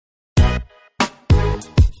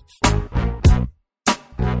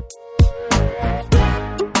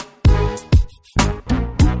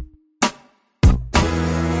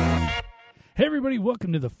Hey everybody,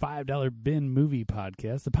 welcome to the $5 Bin Movie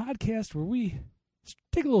Podcast, the podcast where we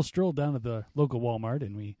take a little stroll down to the local Walmart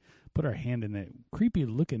and we put our hand in that creepy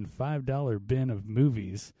looking $5 bin of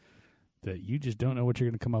movies that you just don't know what you're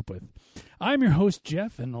going to come up with. I'm your host,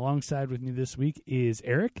 Jeff, and alongside with me this week is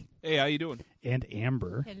Eric. Hey, how you doing? And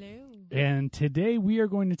Amber. Hello. And today we are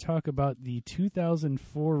going to talk about the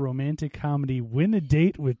 2004 romantic comedy Win a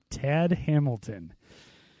Date with Tad Hamilton.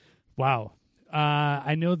 Wow.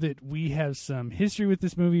 I know that we have some history with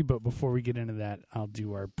this movie, but before we get into that, I'll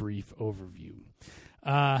do our brief overview.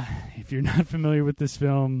 If you're not familiar with this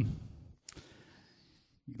film,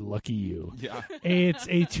 lucky you. Yeah. It's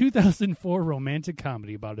a 2004 romantic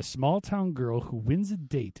comedy about a small-town girl who wins a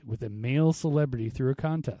date with a male celebrity through a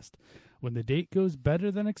contest. When the date goes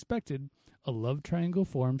better than expected, a love triangle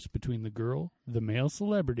forms between the girl, the male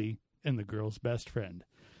celebrity, and the girl's best friend.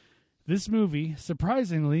 This movie,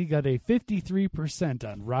 surprisingly, got a 53%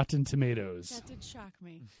 on Rotten Tomatoes. That did shock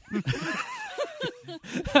me.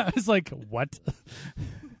 I was like, what?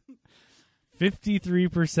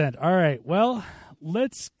 53%. All right, well,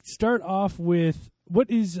 let's start off with, what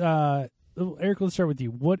is, Eric, let's start with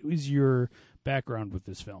you. What is your background with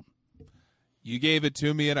this film? You gave it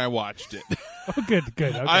to me and I watched it. Oh, good.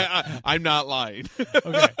 Okay. I'm not lying.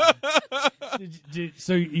 Okay.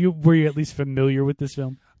 So were you at least familiar with this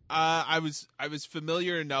film? I was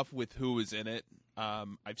familiar enough with who was in it.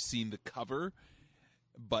 I've seen the cover,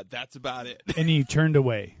 but that's about it. And you turned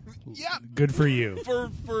away. Yeah. Good for you.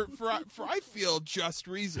 For I feel just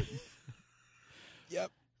reason.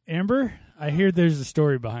 Yep. Amber, I hear there's a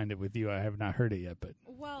story behind it with you. I have not heard it yet, but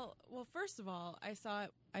Well, first of all, I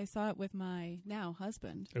saw it with my now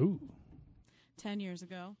husband ooh. 10 years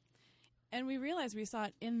ago, and we realized we saw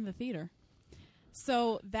it in the theater.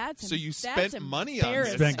 So you spent money on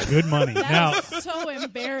this. Spent good money. Now, That's so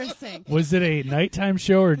embarrassing. was it a nighttime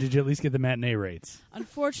show or did you at least get the matinee rates?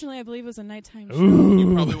 Unfortunately, I believe it was a nighttime show. Ooh.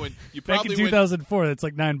 You probably went. Back in 2004, that's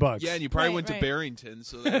like $9. Yeah, and you probably Right, went to right. Barrington,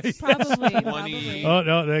 so that's Probably. Oh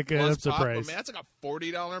no, that plus that's a popcorn. price. Man, that's like a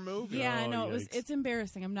 $40 movie. Yeah, I Oh, know. yikes. It's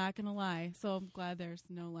embarrassing. I'm not going to lie. So I'm glad there's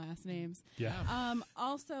no last names. Yeah.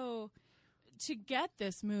 Also, to get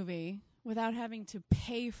this movie without having to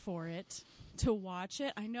pay for it to watch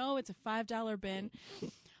it, I know it's a $5 bin.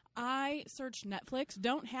 I searched Netflix,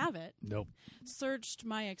 don't have it. Nope. Searched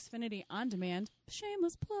my Xfinity on demand,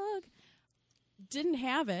 shameless plug, didn't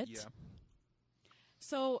have it. Yeah.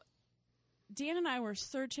 So Dan and I were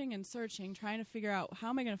searching and searching, trying to figure out how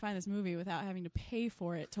am I going to find this movie without having to pay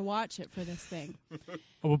for it to watch it for this thing.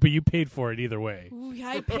 Oh, but you paid for it either way. Ooh,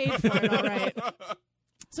 I paid for it, all right.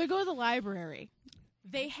 So I go to the library.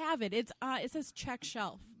 They have it. It says check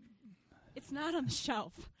shelf. It's not on the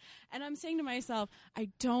shelf. And I'm saying to myself, I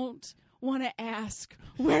don't want to ask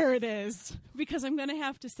where it is because I'm going to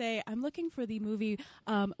have to say, I'm looking for the movie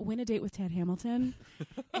Win a Date with Tad Hamilton.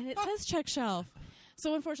 And it says check shelf.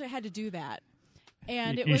 So unfortunately, I had to do that.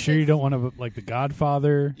 And You it was sure you don't want to, like, The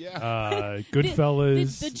Godfather,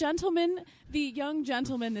 Goodfellas? The gentleman, the young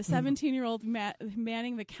gentleman, the 17-year-old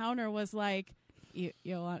manning the counter was like, you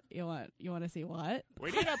want to see what?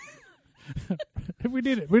 We need a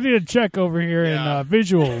we need a check over here Yeah. in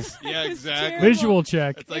visuals. Yeah, It was exactly. terrible. Visual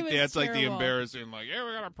check. It's like It was that's like the terrible. embarrassing. Like, yeah,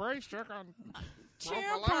 we got a price check on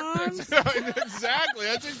Tampons. Exactly.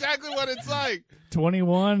 That's exactly what it's like.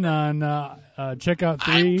 21 on checkout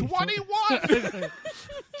 3. I'm 21.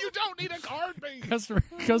 You don't need a card, baby.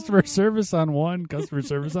 Customer service on 1. Customer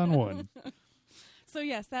service on 1. So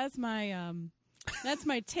yes, that's my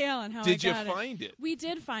tale on how Did I you got find it? We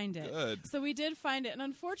did find it. Good. So we did find it, and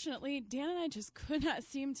unfortunately, Dan and I just could not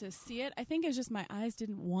seem to see it. I think it was just my eyes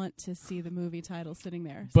didn't want to see the movie title sitting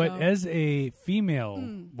there. But so. as a female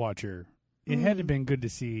watcher, it had to have been good to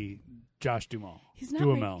see Josh Duhamel. He's not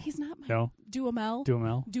Duhamel. He's not my No? Duhamel.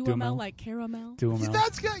 Duhamel. Like caramel. Duhamel.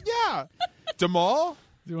 That's good. Yeah. Demal?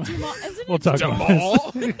 Duhamel. Isn't We'll it talk about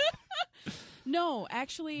Demal? No,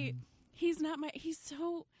 actually, he's not my. He's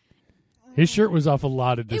so. His shirt was off a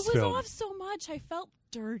lot of this It was film. off so much. I felt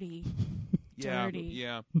dirty. Yeah. Dirty.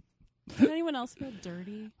 Yeah. Did anyone else feel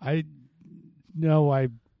dirty? I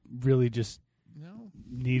really just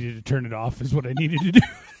needed to turn it off is what I needed to do.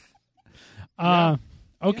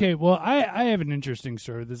 Okay, well, I have an interesting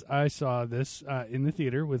story. I saw this in the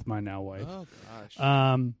theater with my now wife. Oh,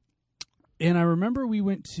 gosh. And I remember we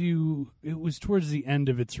went to, it was towards the end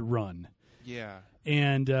of its run. Yeah.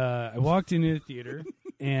 And I walked into the theater,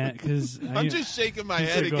 and because I'm just shaking my you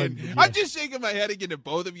head start again. going, yeah. I'm just shaking my head again that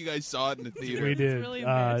both of you guys saw it in the theater. we did. really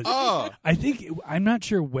embarrassing. Oh, I think I'm not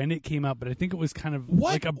sure when it came out, but I think it was kind of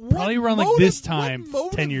what? probably around like this time,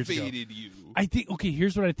 what 10 years ago. motivated you? I think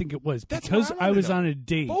here's what I think it was That's because what I I wanna was know. on a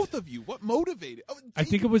date. Both of you. What motivated? Oh, I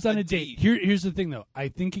think it was on a date. Here's the thing, though. I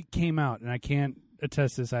think it came out, and I can't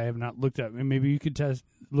attest this. I have not looked up, and maybe you could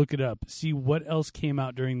look it up, see what else came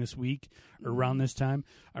out during this week or around this time.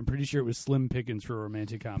 I'm pretty sure it was slim pickings for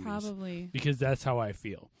romantic comedies. Probably. Because that's how I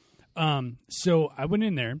feel. So I went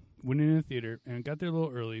in the theater, and got there a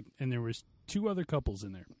little early, and there was 2 other couples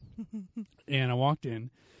in there. And I walked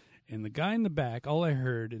in, and the guy in the back, all I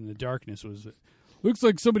heard in the darkness was, "Looks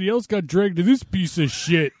like somebody else got dragged to this piece of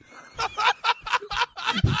shit."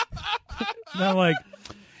 And I'm like,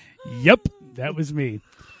 yep, that was me.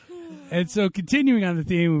 And so continuing on the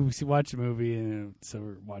theme, we watch the movie, and so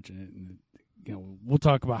we're watching it, and we'll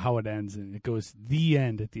talk about how it ends, and it goes the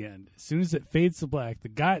end at the end. As soon as it fades to black,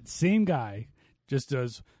 the same guy just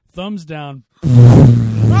does thumbs down.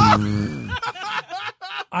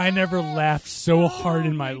 I never laughed so hard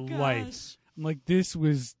in my life. I'm like, this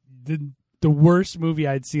was the worst movie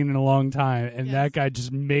I'd seen in a long time, and Yes. that guy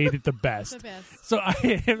just made it the best. The best. So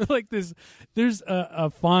I have like this. There's a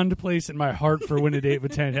fond place in my heart for Win a Date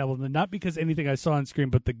with Lieutenant Hamilton, not because anything I saw on screen,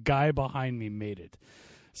 but the guy behind me made it.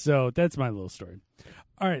 So that's my little story.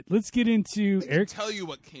 All right, let's get into I can Eric. tell you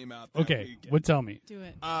what came out. That Okay, weekend. what? Tell me. Do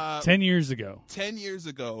it. 10 years ago. 10 years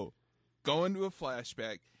ago, going to a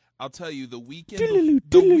flashback. I'll tell you, the weekend.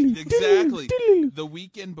 Diddle-oo, Exactly. diddle-oo. The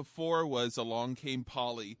weekend before was Along Came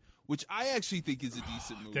Polly, which I actually think is a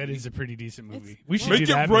decent movie. That is a pretty decent movie. It's- We should Make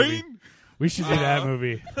do it that movie. rain. We should do that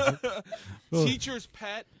movie. Oh. Teacher's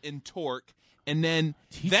Pet and Torque, and then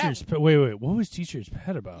Teacher's Pet. Wait. What was Teacher's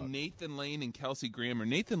Pet about? Nathan Lane and Kelsey Grammer.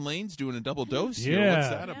 Nathan Lane's doing a double dose here. Yeah. What's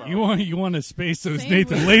that about? You want to space those Same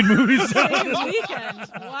Nathan week. Lane movies out. Same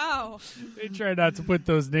weekend. Wow. They try not to put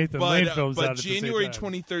those Nathan Lane films out but at the same January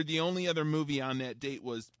time. 23rd, the only other movie on that date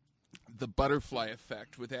was The Butterfly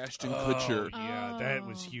Effect with Ashton Kutcher. Yeah, that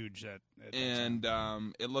was Oh. huge. At that And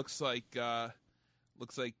time. it looks like the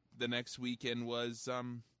next weekend was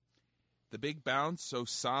The Big Bounce,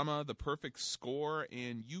 Osama, The Perfect Score,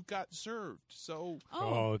 and You Got Served. So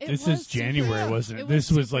Oh, it this was is January, super- wasn't it? It This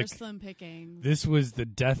was super like- slim pickings. This was the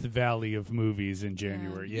Death Valley of movies in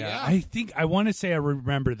January. Yeah, Yeah. I think I want to say I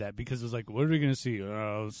remember that because it was like, what are we going to see?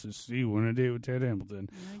 Let's just see Win a Date with Ted Hamilton.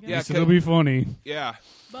 I guess. Yeah, This will be funny. yeah,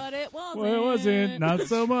 But it wasn't. Well, it wasn't. Not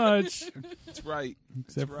so much. that's right.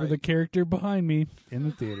 Except That's for the right. character behind me in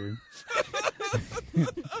the theater.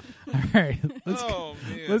 All right, Oh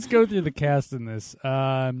man, let's go through the cast in this.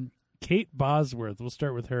 Kate Bosworth. We'll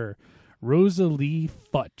start with her. Rosalie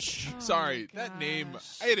Futch. Oh, Sorry, my that name.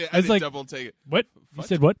 gosh. I had to was like- double take it. What? You Futch?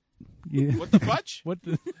 said what? Yeah. What the fudge? What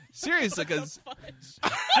the? Seriously, because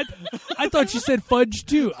I thought you said fudge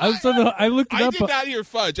too. I was on the, I looked it I up. did not hear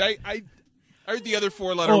fudge. I heard the other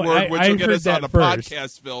 4-letter Oh, word, which I will get heard us on that a first.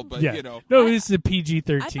 podcast, Phil. But yeah. you know, No, this is a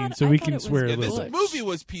PG-13, I thought- so I we thought can it was swear a yeah, little. this movie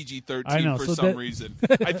was PG-13 I know, for so some that- reason.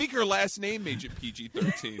 I think her last name made it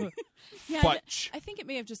PG-13. Yeah, Futch. I think it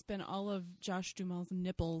may have just been all of Josh Duhamel's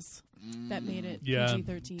nipples that made it Yeah,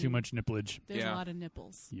 PG-13. too much nipplage. There's Yeah. a lot of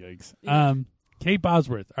nipples. Yikes. Yeah. Kate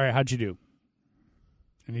Bosworth. All right, how'd you do?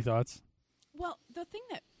 Any thoughts? Well, the thing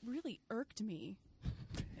that really irked me.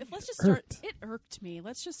 Let's just start. Irked. It irked me.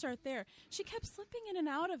 Let's just start there. She kept slipping in and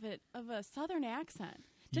out of a southern accent.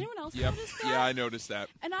 Did anyone else Yep. notice that? Yeah, I noticed that.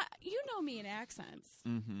 And you know me in accents.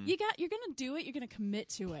 Mm-hmm. You're gonna do it. You're gonna commit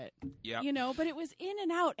to it. Yeah. You know, but it was in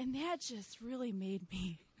and out, and that just really made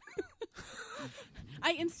me.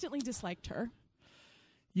 I instantly disliked her.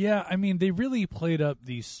 Yeah, I mean, they really played up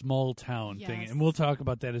the small town thing, Yes. and we'll talk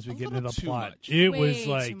about that as we A get little into the too plot. much. It Way was too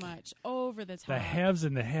like much over the top. the haves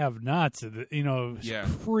and the have-nots. Of the, it was Yeah.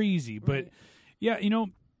 crazy. But Right. yeah,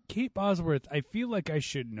 Kate Bosworth, I feel like I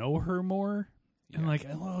should know her more. And Yeah. like,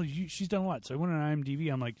 well, she's done a lot. So I went on IMDb.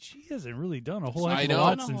 I'm like, she hasn't really done a whole I heck of a know.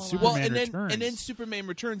 lot Done a since whole lot. Superman Well, Returns. and then Superman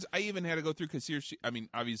Returns, I even had to go through because here,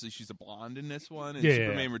 obviously she's a blonde in this one, and Yeah, yeah,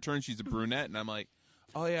 Superman yeah. Returns, she's a brunette, and I'm like,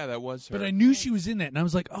 oh yeah, that was her. But I knew she was in that, and I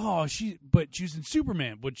was like, oh, but she was in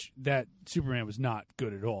Superman, which that Superman was not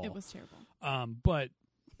good at all. It was terrible. But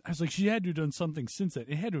I was like, she had to have done something since that.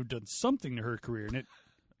 It had to have done something to her career, and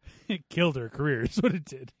it killed her career. Is what it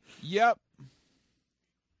did. Yep.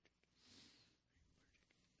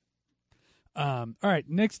 All right,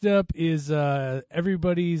 next up is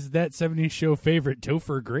everybody's That 70s Show favorite,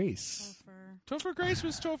 Topher Grace. Topher Grace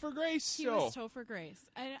was Topher Grace. He so. was Topher Grace.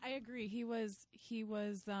 I agree. He was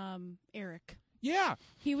Eric. Yeah,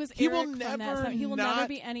 He was He Eric will from that never song. He will never not-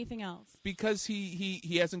 be anything else. because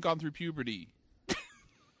he hasn't gone through puberty.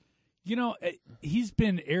 You know, he's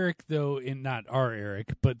been Eric, though, in not our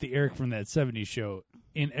Eric, but the Eric from that 70s show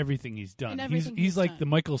in everything he's done. In everything he's like done. the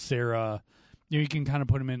Michael Cera. You know, you can kind of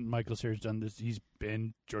put him in. Michael Cera's done this. He's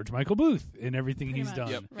been George Michael Booth in everything Pretty he's much. done.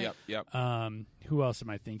 Yep, Right. yep. Who else am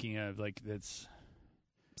I thinking of? Like that's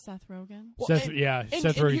Seth Rogen. Well, Seth. and- Yeah, and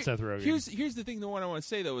Seth Rogen. here- Seth Rogen. Here's the thing. The one I want to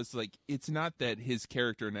say though is like it's not that his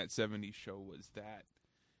character in that '70s show was that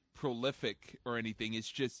prolific or anything. It's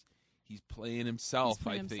just he's playing himself. He's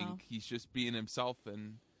playing I think himself. he's just being himself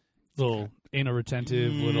and little anal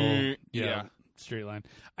retentive, little Yeah. straight line.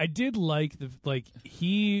 I did like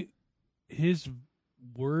his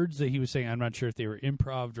words that he was saying. I'm not sure if they were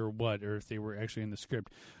improv or what, or if they were actually in the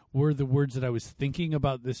script. Were the words that I was thinking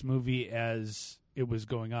about this movie as it was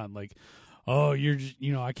going on, like, oh, you're just,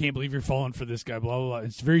 I can't believe you're falling for this guy, blah, blah, blah.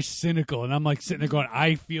 It's very cynical. And I'm like sitting there going,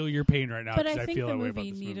 I feel your pain right now. But 'cause I think feel the that way about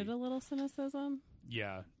movie this needed movie. a little cynicism.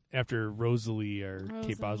 Yeah. After Rosalie or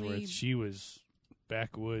Kate Rosalie. Bosworth, she was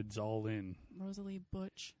backwoods all in. Rosalie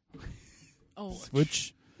Butch. Oh,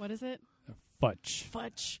 Switch. what is it? Futch.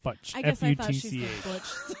 Fudge. Futch. I guess I thought she F-U-T-C-H.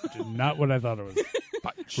 said Butch. Not what I thought it was.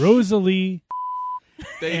 Punch. Rosalie.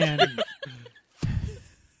 They- And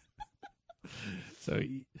so,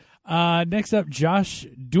 next up, Josh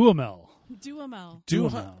Duhamel. Duhamel.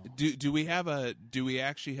 Do we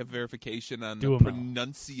actually have verification on the Duhamel.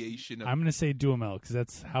 pronunciation of I'm going to say Duhamel because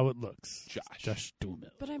that's how it looks. Josh? Josh Duhamel.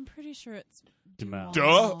 But I'm pretty sure it's Duhamel.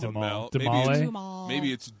 Duh, Duhamel. Amel. Dumale? Duhamel.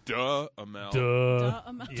 Maybe it's Duh, Amel. Duh.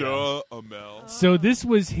 Duhamel. Yeah. Duh, Amel. So this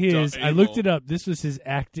was his. I looked Duhamel. it up. This was his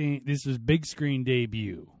acting. This was big screen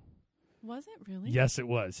debut. Was it really? Yes, it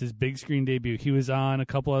was his big screen debut. He was on a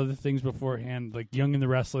couple other things beforehand, like Young and the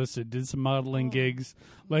Restless. It did some modeling gigs,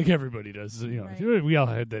 like everybody does. Right. We all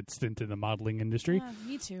had that stint in the modeling industry.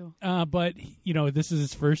 Me too. But this is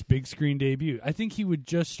his first big screen debut. I think he would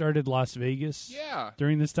just started Las Vegas Yeah.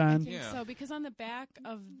 during this I time. think Yeah. so, because on the back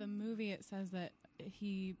of the movie it says that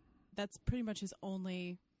that's pretty much his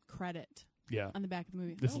only credit Yeah, on the back of the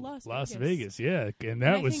movie. this Oh, Las Vegas. Yeah, and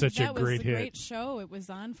that I was think such a that great was hit. great show. It was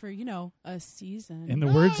on for a season. In the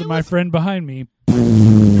words of my friend behind me,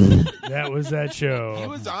 that was that show. He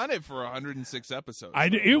was on it for 106 episodes.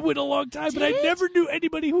 It went a long time, but I Did it? never knew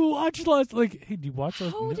anybody who watched Lost. Like, hey, do you watch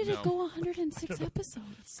Lost? How No. did it No. go 106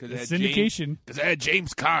 episodes? Because it had Syndication. Because it had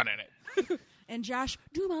James Caan in it. And Josh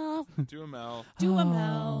Duhamel. Duhamel. Duhamel.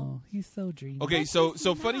 Oh, he's so dreamy. Okay, What so is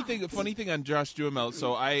so he funny not? thing on Josh Duhamel.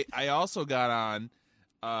 So I also got on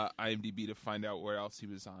IMDb to find out where else he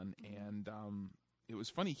was on, and it was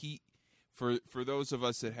funny. He for those of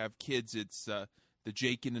us that have kids, it's the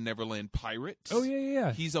Jake and the Neverland Pirates. Oh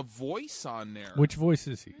yeah. He's a voice on there. Which voice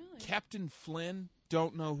is he? Really? Captain Flynn.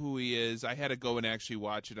 Don't know who he is. I had to go and actually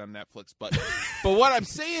watch it on Netflix, but what I'm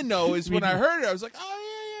saying though is when I heard it, I was like, oh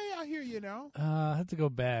yeah, I hear you now. I have to go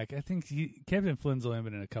back. I think Captain Flynn's only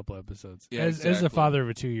been in a couple episodes. Yeah, as exactly. the father of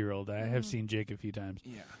a 2-year-old, I have seen Jake a few times.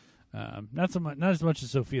 Yeah. Not as much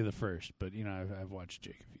as Sophia the First, but I've watched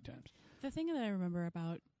Jake a few times. The thing that I remember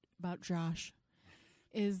about Josh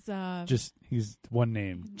is Just he's one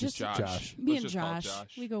name. Just Josh. me Let's and just call it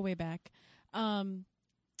Josh. We go way back.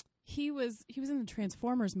 He was in the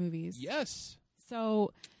Transformers movies. Yes.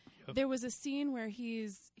 So Yep. there was a scene where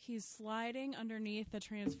he's sliding underneath the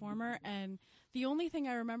transformer, and the only thing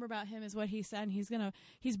I remember about him is what he said. And he's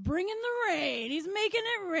bringing the rain. He's making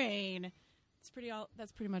it rain.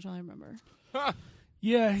 That's pretty much all I remember.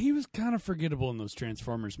 Yeah, he was kind of forgettable in those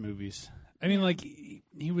Transformers movies. I mean, like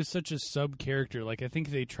he was such a sub character. Like I think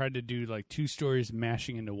they tried to do like 2 stories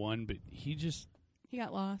mashing into one, but he just He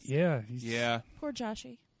got lost. he's Yeah. Poor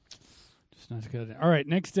Joshy. just not good. All right,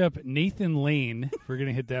 next up, Nathan Lane. We're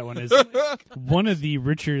gonna hit that one as one of the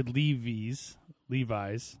Richard Levi's.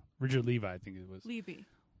 Richard Levi, I think it was. Levy.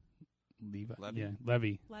 Levi. Levy? Yeah,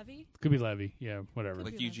 Levy. Levy? Could be Levy. Yeah, whatever.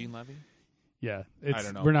 Like Eugene Levy? Yeah, I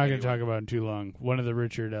don't know. We're not going Anyway. to talk about it too long. One of the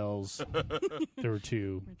Richard L's. There were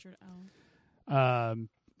 2. Richard L.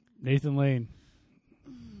 Nathan Lane.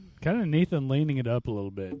 Kind of Nathan Laning it up a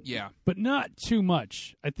little bit, Yeah. but not too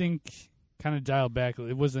much. I think kind of dialed back.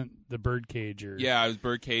 It wasn't the Birdcage or Yeah, it was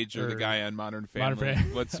Birdcage or the Or guy on Modern Modern Family.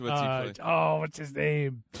 Family. What's he play? what's his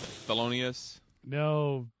name? Thelonious?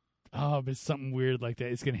 No. Oh, but something weird like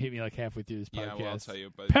that. It's going to hit me like halfway through this podcast. Yeah, well, I'll tell you.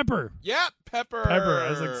 But Pepper. yeah, Pepper. Pepper. I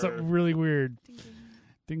was like something really weird. Ding, ding.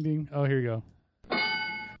 Ding ding. Oh, here you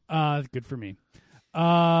go. Good for me.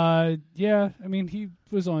 Yeah. I mean, he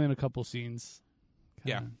was only in a couple scenes.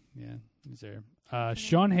 Yeah. He's there.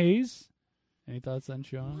 Sean Hayes. Any thoughts on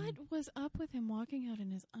Sean? What was up with him walking out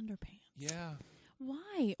in his underpants? Yeah.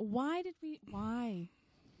 Why? Why?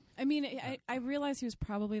 I mean, I realized he was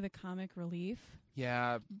probably the comic relief,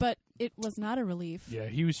 Yeah, but it was not a relief. Yeah,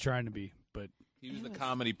 he was trying to be, but he was It the was-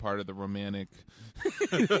 comedy part of the romantic.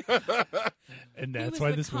 and He that's was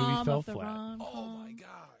why the this movie calm fell of the flat. rom-com. Oh my gosh!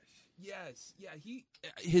 Yes, yeah.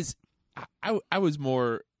 I was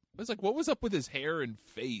more. I was like, what was up with his hair and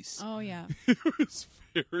face? Oh yeah. It was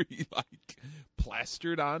very like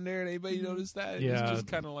plastered on there. Anybody notice that? It Yeah. was just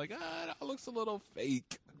kind of like, that looks a little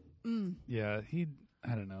fake. Mm. Yeah,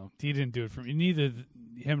 I don't know. He didn't do it for me. Neither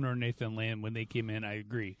him nor Nathan Lane, when they came in, I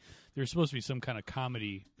agree. There was supposed to be some kind of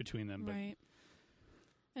comedy between them. But Right.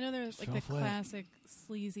 I know there's like fell the flat. classic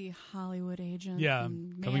sleazy Hollywood agent. yeah,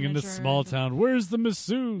 and coming into manager small and- town. Where's the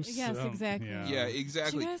masseuse? Yes, exactly. Yeah. Yeah, Do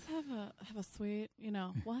exactly. you guys have a suite? You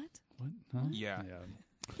know what? What? Huh? Yeah.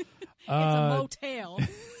 It's a Uh, motel.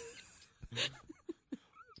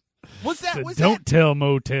 What's that? so What's don't that? tell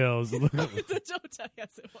motels. It's a motel.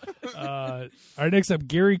 Yes, it was. All right, next up,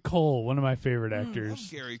 Gary Cole, one of my favorite Oh, actors.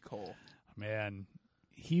 Gary Cole. Man,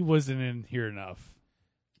 he wasn't in here enough.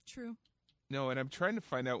 True. No, and I'm trying to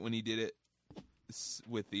find out when he did it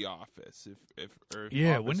with The Office. If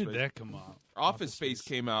Yeah, Office when did Space- that come out? Office Space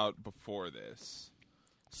came out before this,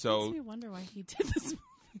 so Makes me wonder why he did this.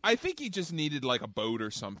 I think he just needed like a boat or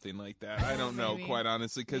something like that. I don't know, Maybe. quite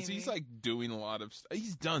honestly, because he's Maybe. like doing a lot of.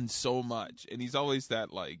 He's done so much, and he's always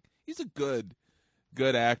that like he's a good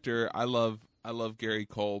actor. I love Gary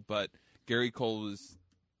Cole, but Gary Cole was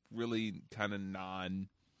really kind of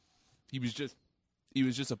He was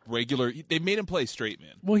just a regular. They made him play straight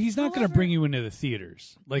man. Well, he's not going to However- bring you into the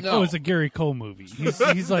theaters. Like, No. oh, it's a Gary Cole movie. He's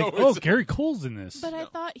like, No, oh, it's- Gary Cole's in this. But I No.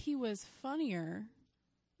 thought he was funnier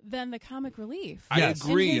than the comic relief. Yes. I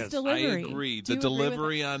agree. In his delivery. I agree. Do The you agree with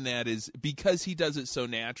delivery on that is because he does it so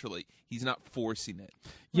naturally. He's not forcing it.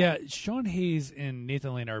 Yeah, Sean Hayes and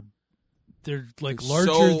Nathan Lane are they're like They're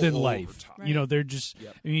larger so than over life. top. You know, they're just.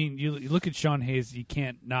 Yep. I mean, you look at Sean Hayes, you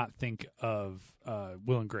can't not think of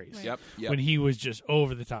Will and Grace. Right. Yep. When he was just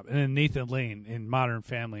over the top, and then Nathan Lane in Modern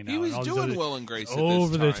Family now. He was and all these doing other- Will and Grace at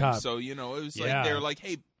over this the time. top. So it was Yeah. like they were like,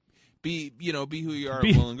 "Hey, be who you are, Be-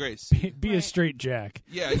 at Will and Grace." Be a Right. straight Jack.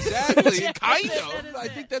 Yeah, exactly. Yeah, kind that of. is I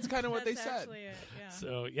it. think that's kind of what they That's said. actually it, yeah.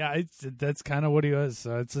 So yeah, that's kind of what he was.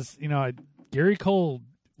 So it's just Gary Cole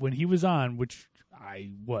when he was on, which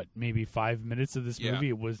maybe 5 minutes of this Yeah. movie,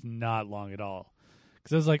 it was not long at all.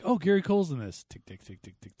 Because I was like, oh, Gary Cole's in this. Tick tick tick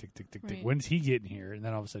tick tick tick tick tick tick. Right. When's he getting here? And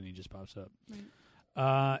then all of a sudden he just pops up.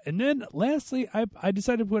 Right. And then lastly, I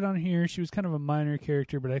decided to put on here. She was kind of a minor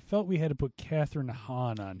character, but I felt we had to put Catherine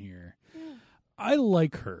Hahn on here. Yeah. I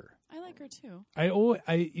like her. I like her too.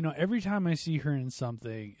 Every time I see her in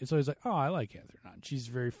something, it's always like, oh, I like Catherine Hahn. She's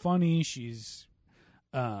very funny. She's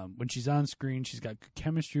when she's on screen, she's got good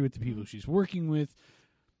chemistry with the people she's working with.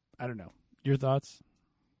 I don't know. Your thoughts?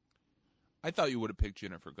 I thought you would have picked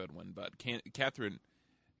Jennifer Goodwin, but Catherine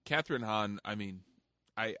Hahn. I mean,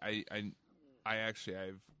 I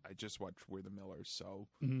just watched We're the Millers, so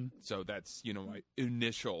so that's my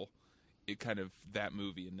initial. It kind of that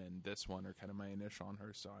movie and then this one are kind of my initial on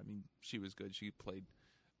her. So I mean, she was good. She played.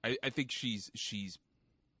 I think she's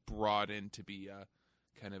brought in to be a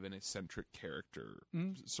kind of an eccentric character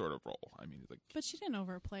sort of role. I mean, like, But she didn't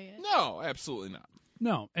overplay it. no, absolutely not.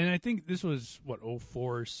 No, and I think this was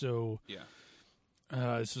 04, so Yeah.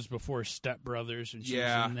 this was before Step Brothers, and she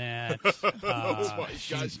Yeah. was in that. Oh my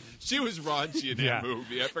gosh, she was raunchy in that Yeah.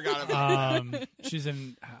 movie. I forgot about. She's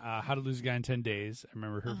in How to Lose a Guy in 10 Days. I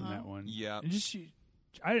remember her from that one. Yeah. And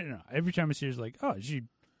I don't know. Every time I see her, it's like, oh, she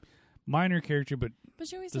minor character, but But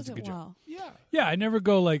she always Does does a it good job. well. Yeah. yeah, I never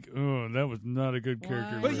go like, oh, that was not a good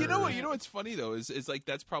character. Wow. But for you know her. what? You know what's funny though is like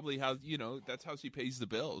that's probably how that's how she pays the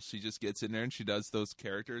bills. She just gets in there and she does those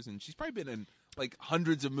characters, and she's probably been in like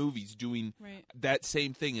hundreds of movies doing Right. that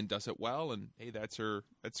same thing and does it well. And hey, that's her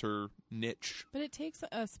niche. But it takes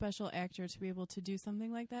a special actor to be able to do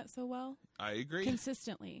something like that so well I agree.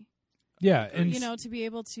 consistently. Yeah, and To be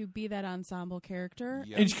able to be that ensemble character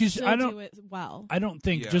Yeah. and It's 'cause still I don't- do it well. I don't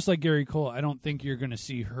think, Yeah. just like Gary Cole, I don't think you're going to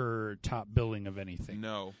see her top billing of anything.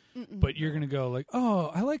 No. But you're going to go like,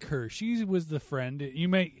 oh, I like her. She was the friend. You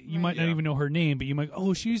might not Yeah. even know her name, but you might,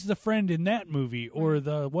 oh, she's the friend in that movie or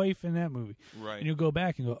the wife in that movie. Right. And you'll go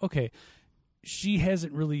back and go, okay, she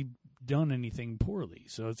hasn't really done anything poorly.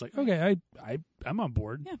 So it's like, okay, I'm on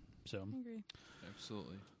board. Yeah. So, I agree.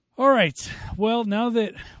 Absolutely. all right. Well, now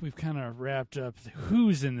that we've kind of wrapped up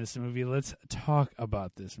who's in this movie, let's talk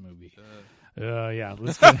about this movie. Yeah,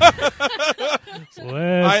 let's get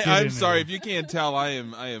I'm into sorry it. if you can't tell. I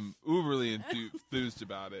am uberly enthused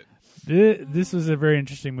about it. This was a very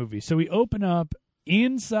interesting movie. So we open up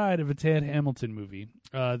inside of a Tad Hamilton movie.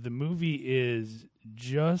 The movie is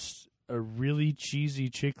just a really cheesy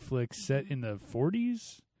chick flick set in the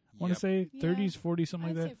 40s, I want to say 30s, 40s, something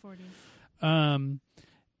I'd like say that. 40s.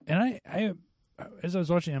 And I, as I was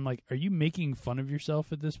watching, I'm like, are you making fun of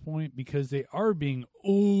yourself at this point? Because they are being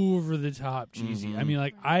over the top cheesy. I mean,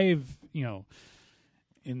 like, I've,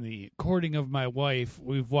 in the courting of my wife,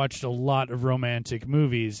 we've watched a lot of romantic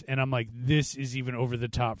movies, and I'm like, this is even over the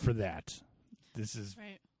top for that. This is,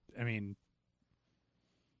 Right. I mean,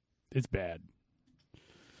 it's bad.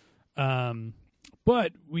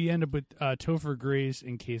 But we end up with Topher Grace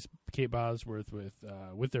and Kate Bosworth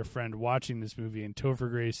with their friend watching this movie, and Topher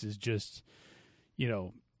Grace is just,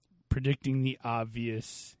 predicting the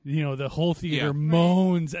obvious. The whole theater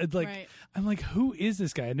moans. And I'm like, who is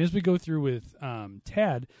this guy? And as we go through with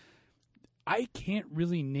Tad, I can't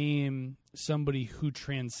really name somebody who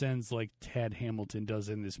transcends like Tad Hamilton does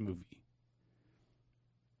in this movie.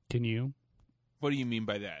 Can you? What do you mean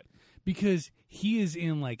by that? Because he is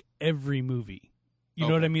in like every movie. You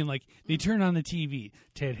know what I mean? Like they turn on the TV,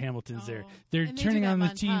 Tad Hamilton's there. They're And they turning do that on the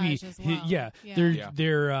montage TV. as well.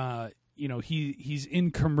 They're he's in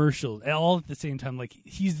commercials all at the same time. Like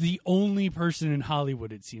he's the only person in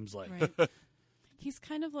Hollywood, it seems like. Right. He's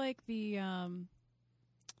kind of like the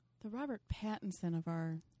Robert Pattinson of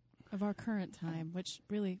our current time, which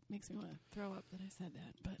really makes me want to throw up that I said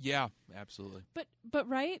that. But yeah, absolutely. But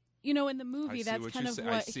right, in the movie, that's kind of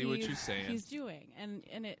what you're saying. He's doing, and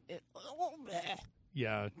it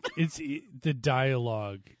Yeah, it's the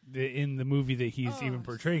dialogue in the movie that he's even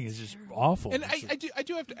portraying is just awful. And I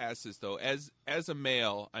do have to ask this though, as a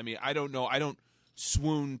male, I mean, I don't know, I don't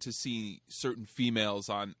swoon to see certain females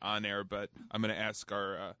on air, but I'm going to ask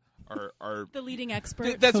our the leading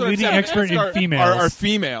expert. That's the what leading I'm saying. expert in females. Our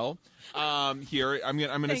female here. I'm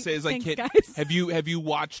gonna say is like, guys. have you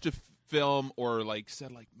watched a film or like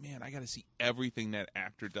said like, man, I got to see everything that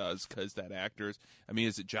actor does because that actor's. I mean,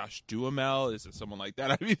 is it Josh Duhamel? Is it someone like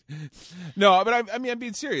that? I mean, no, but I'm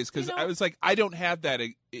being serious because I was like, I don't have that.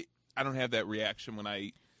 I don't have that reaction when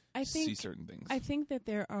I see certain things. I think that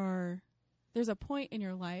there's a point in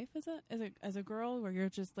your life as a girl where you're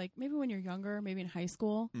just like, maybe when you're younger, maybe in high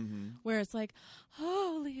school, where it's like,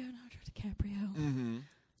 oh, Leonardo DiCaprio. Mm-hmm.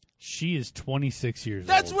 She is 26 years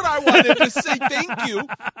That's old. what I wanted to say. Thank you.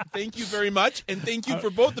 Thank you very much. And thank you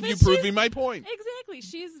for both of you proving my point. Exactly.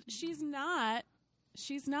 She's not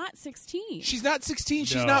 16. She's not 16.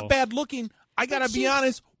 She's No. not bad looking. I got to But be she's-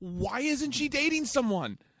 honest. Why isn't she dating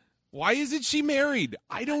someone? Why isn't she married?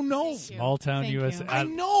 I don't know. Thank you. Small town Thank USA. you. I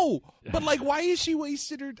know. But like, why is she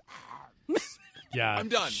wasted her... Yeah, I'm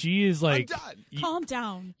done. She is like, I'm done. Calm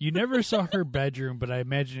down. you never saw her bedroom, but I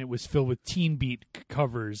imagine it was filled with Teen Beat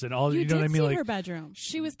covers and all. You know did what I mean? see Like, her bedroom.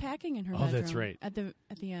 She was packing in her Oh, bedroom. that's right. At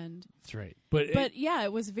the end. that's right. But Yeah,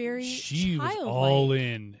 it was very she was childlike. all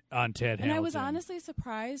in on Ted And Hamilton. I was honestly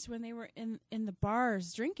surprised when they were in the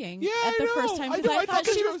bars drinking Yeah, at the I first know. time I because know. I I thought thought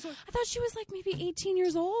she she was was- I thought she was like maybe 18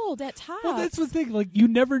 years old at tops. Well, that's the thing. Like, you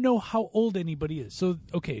never know how old anybody is. So,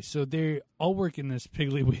 okay, so they all work in this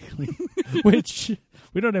Piggly Wiggly, which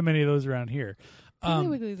we don't have many of those around here. Piggly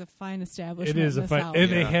Wiggly is a fine establishment. It is in a the fun, South.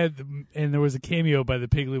 and they Yeah. had, and there was a cameo by the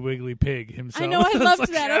Piggly Wiggly pig himself. I know, I was loved like,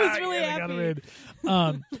 that. I was "Ah, really yeah, they got him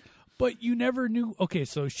in." But you never knew. Okay,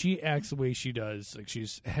 so she acts the way she does. Like,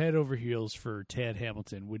 she's head over heels for Tad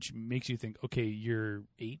Hamilton, which makes you think, okay, you're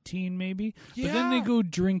 18 maybe? But then they Yeah. go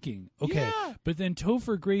drinking. Okay. Yeah. But then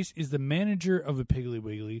Topher Grace is the manager of a Piggly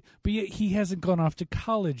Wiggly, but yet he hasn't gone off to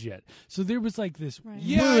college yet. So there was like this, Right.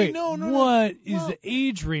 Yeah, wait, no. what is Well, the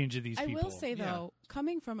age range of these I people? will say Yeah. though,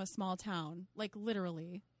 coming from a small town, like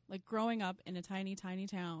literally, like growing up in a tiny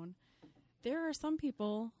town, there are some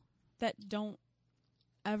people that don't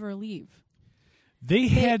ever leave. They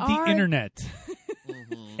had the are- internet.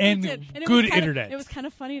 Mm-hmm. And It did. And it good was kinda, internet. It was kind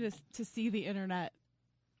of funny to see the internet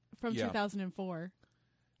from Yeah. 2004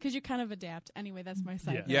 because you kind of adapt. Anyway, that's my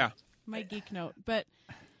side. Yeah. note, Yeah. my geek note. But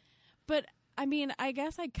I mean, I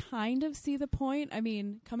guess I kind of see the point. I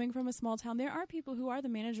mean, coming from a small town, there are people who are the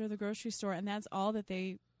manager of the grocery store, and that's all that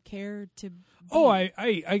they care to be. Oh, I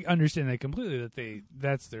understand that completely.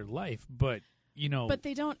 That's their life, but you know, But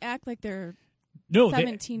they don't act like they're no,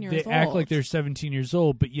 17 they years act old. like they're 17 years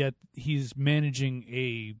old, but yet he's managing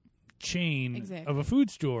a chain Exactly. of a food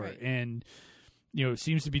store, Right. and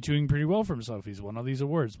seems to be doing pretty well for himself. He's won all these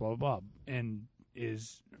awards, blah blah blah, and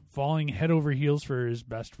is falling head over heels for his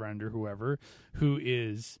best friend or whoever, who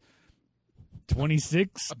is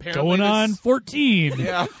 26, Apparently going on this- 14.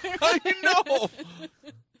 Yeah. I know.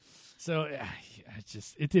 So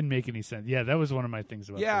it didn't make any sense. Yeah, that was one of my things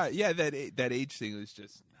about Yeah, this. yeah. That age thing was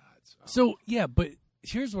just nuts. So yeah, but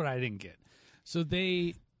here's what I didn't get. So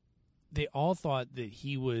they all thought that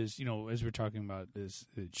he was, as we're talking about this,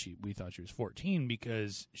 we thought she was 14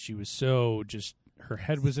 because she was so just her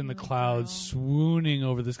head was in the Really clouds, girl. swooning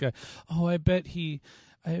over this guy. Oh, I bet he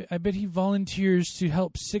volunteers to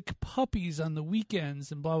help sick puppies on the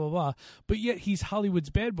weekends and blah blah blah. But yet he's Hollywood's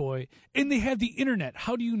bad boy, and they have the internet.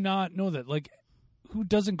 How do you not know that? Like, who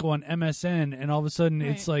doesn't go on MSN and all of a sudden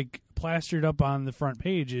it's Right. like plastered up on the front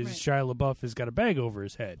page is Right. Shia LaBeouf has got a bag over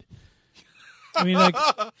his head. I mean, like,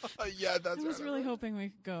 Yeah, that's I was right. really hoping we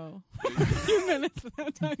could go a few minutes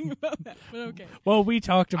without talking about that, but okay. well, we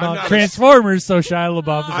talked I'm about not a- Transformers, so Shia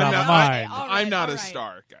LaBeouf is I'm on not- mine. All I'm right, not all a right.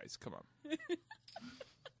 star, guys. Come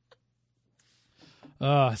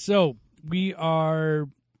on. So we are,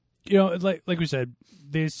 you know, like we said,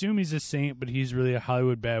 they assume he's a saint, but he's really a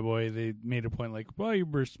Hollywood bad boy. They made a point like, well, you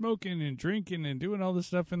were smoking and drinking and doing all this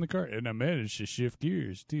stuff in the car, and I managed to shift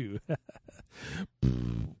gears too.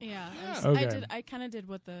 Yeah, Okay. I kind of did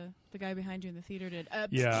what the guy behind you in the theater did.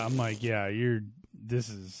 Yeah, I'm like, yeah, this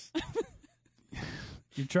is,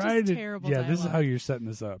 you're trying to, terrible yeah, this is dialogue. how you're setting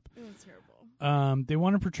this up. It was terrible. They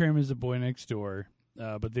want to portray him as a boy next door,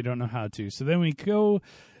 but they don't know how to. So then we go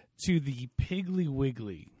to the Piggly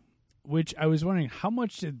Wiggly, which I was wondering, how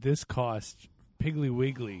much did this cost Piggly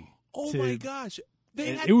Wiggly? Oh to- my gosh.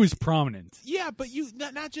 They had, It was prominent. yeah, but you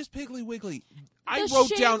not just Piggly Wiggly. I The wrote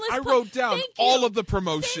down shameless plug. Thank all you. of the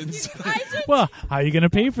promotions. I did. Well, how are you going to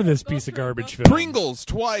pay for this Go piece of through, garbage go film? Pringles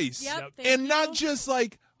twice. Yep, thank and you. not just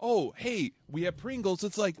like, oh, hey, we have Pringles.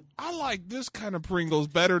 It's like, I like this kind of Pringles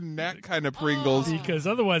better than that kind of Pringles. Oh. Because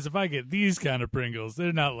otherwise, if I get these kind of Pringles,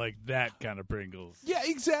 they're not like that kind of Pringles. Yeah,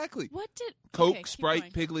 exactly. What did Coke, okay, keep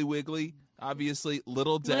Sprite, going. Piggly Wiggly, obviously,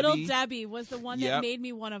 Little Debbie, Little Debbie was the one that Yep. made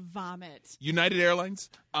me want to vomit. United Airlines,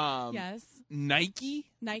 Yes, Nike.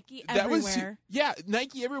 Nike That everywhere. was yeah,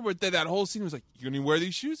 Nike everywhere. That whole scene was like, you gonna wear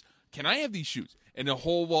these shoes? Can I have these shoes? And the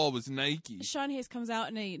whole wall was Nike. Sean Hayes comes out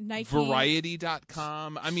in a Nike.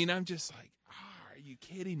 Variety.com. I mean, I'm just like, are you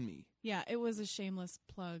kidding me? Yeah, it was a shameless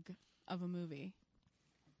plug of a movie.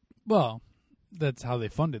 Well, that's how they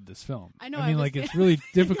funded this film. I know, I I mean, was like, it's thinking really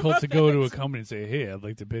difficult to go to a that. company and say, hey, I'd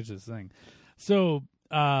like to pitch this thing. So,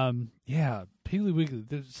 yeah, Piggly Wiggly,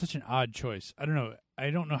 there's such an odd choice. I don't know. I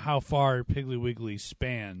don't know how far Piggly Wiggly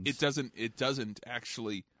spans. It doesn't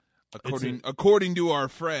actually. According to our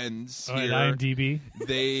friends Oh, at here, IMDb.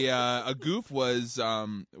 they a goof was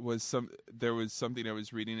there was something I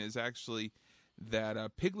was reading is actually that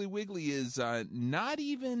Piggly Wiggly is not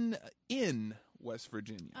even in West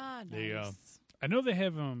Virginia. Ah, nice. There you go. I know they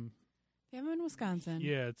have them. They have them in Wisconsin.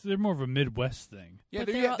 Yeah, they're more of a Midwest thing. Yeah,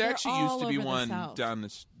 But there they're actually used all to be over the one South.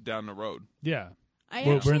 down the road. Yeah. I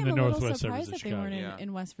We're actually in the am a little northwest surprised suburbs that of they weren't Chicago.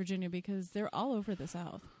 in West Virginia because they're all over the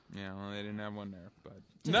South. Yeah, well, they didn't have one there, but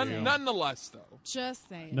Just saying. nonetheless, though. Just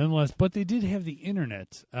saying. Nonetheless, but they did have the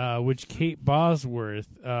internet, which Kate Bosworth,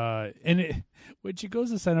 when she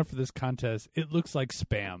goes to sign up for this contest, it looks like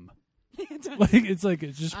spam.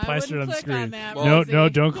 It's just I plastered wouldn't on the click on screen. that, No, Rosie.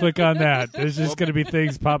 don't click on that. There's just going to be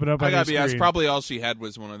things popping up I on your gotta be honest, screen. probably all she had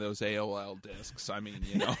was one of those AOL discs. I mean,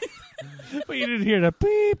 you know. But you didn't hear the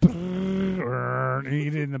beep. You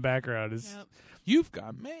did in the background. It's, Yep. You've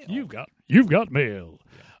got mail. You've got mail.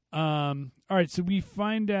 All right, so we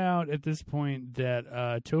find out at this point that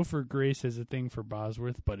Topher Grace has a thing for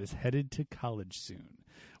Bosworth, but is headed to college soon.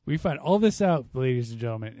 We find all this out, ladies and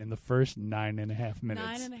gentlemen, in the first 9.5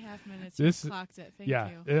 minutes. 9.5 minutes. This- You clocked it. Thank yeah,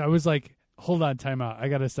 you. I was like, hold on, time out. I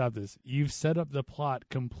got to stop this. You've set up the plot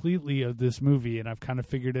completely of this movie, and I've kind of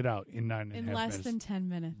figured it out in 9.5 In minutes. less than 10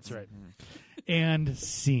 minutes. That's right. And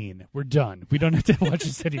scene. We're done. We don't have to watch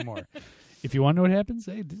this anymore. If you want to know what happens,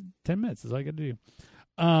 hey, 10 minutes is all I got to do.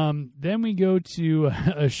 Then we go to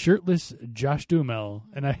a shirtless Josh Duhamel,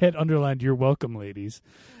 and I had underlined, "You're welcome, ladies."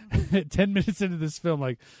 10 minutes into this film,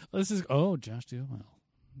 like, Josh Duhamel.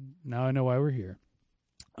 Now I know why we're here.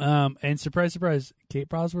 And surprise, surprise, Kate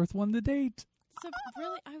Bosworth won the date. So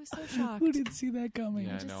really, I was so shocked. Who didn't see that coming?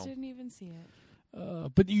 Yeah, I I just know. didn't even see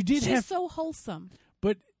it. But you did She's have. so wholesome.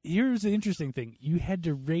 But here's the interesting thing: you had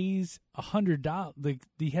to raise $100. Like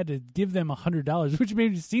you had to give them $100, which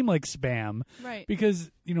made it seem like spam. Right.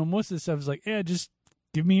 Because most of the stuff is like, just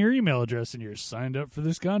give me your email address and you're signed up for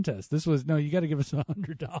this contest. This was no, you got to give us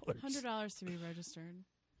 $100. $100 to be registered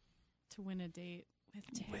to win a date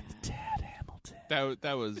with Tad. Tad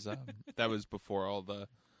Hamilton. That was before all the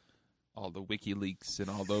WikiLeaks and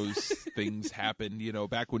all those things happened. You know,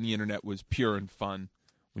 back when the internet was pure and fun,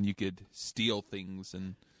 when you could steal things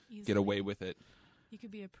and Easily. get away with it. You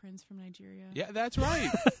could be a prince from Nigeria. Yeah, that's right.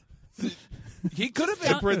 He could have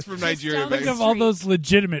been a prince from Nigeria. down the Think back- of all those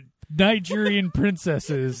legitimate Nigerian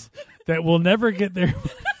princesses that will never get there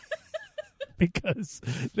because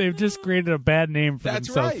they've just created a bad name for That's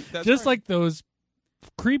themselves. right. That's just right. like those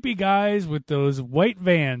creepy guys with those white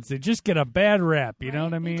vans. They just get a bad rap. You know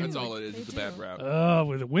Right, what I they mean? do. That's all it is. They It's a bad do. rap. Oh,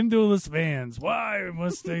 with windowless vans. Why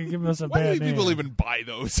must they give us a Why bad do people name? even buy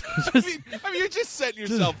those? I mean, you're just setting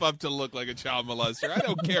yourself up to look like a child molester. I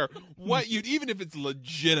don't care what you, even if it's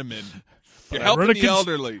legitimate. You're I helping run a the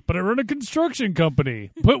elderly. But I run a construction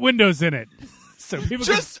company. Put windows in it. So people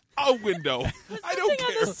Just a window. I don't Something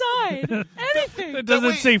on the care. side. Anything. it doesn't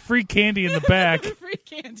wait. say free candy in the back. Free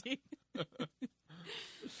candy.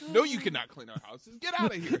 No, you cannot clean our houses. Get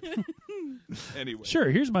out of here. Anyway. Sure,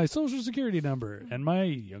 here's my social security number and my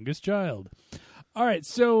youngest child. All right,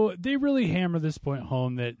 so they really hammer this point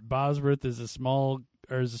home that Bosworth is a small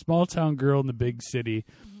town girl in the big city.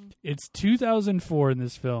 It's 2004 in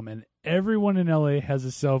this film, and everyone in LA has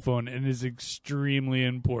a cell phone and is extremely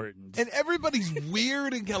important. And everybody's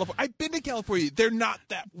weird in California. I've been to California. They're not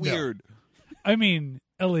that weird. I mean,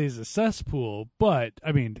 LA is a cesspool, but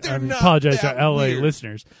I They're not apologize to that our LA weird.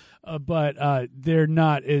 listeners, but they're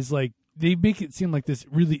not as like they make it seem like this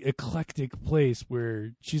really eclectic place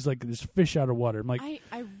where she's like this fish out of water. I'm like,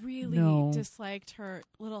 I really No. disliked her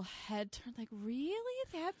little head turn. Like, really?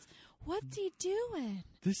 What's he doing?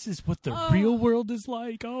 this is what the Oh. real world is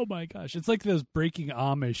like. Oh my gosh, it's like those Breaking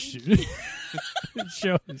Amish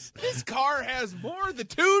shows. This car has more than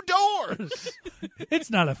 2 doors. It's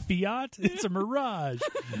not a Fiat, it's a Mirage.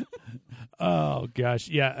 Oh gosh,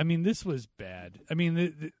 yeah. I mean, this was bad. I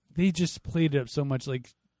mean, they just played it up so much like.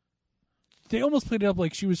 They almost played it up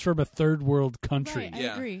like she was from a third world country. Right, Yeah.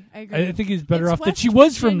 I agree. I think it's better It's off that West she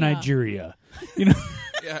was from Virginia. Nigeria. You know,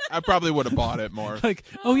 Yeah, I probably would have bought it more. like,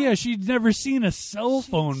 oh yeah, she'd never seen a cell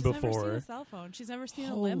phone she's before. Never seen a cell phone. She's never seen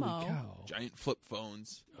Holy a limo. cow. Giant flip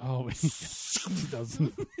phones. Oh,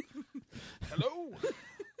 2000. Hello.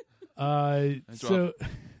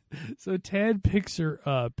 So Tad picks her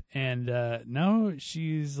up, and now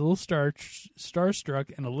she's a little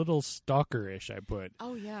starstruck and a little stalkerish. I put.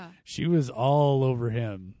 Oh yeah, She was all over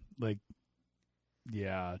him. Like,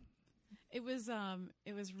 yeah. it was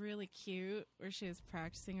really cute where she was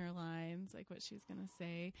practicing her lines, like what she was gonna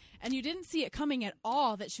say, and you didn't see it coming at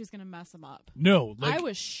all that she was gonna mess him up. No, like, I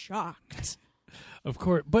was shocked. of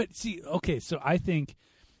course. But see, okay, so I think,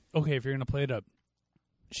 okay, if you're going to play it up,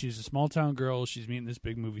 she's a small town girl. She's meeting this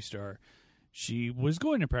big movie star. She was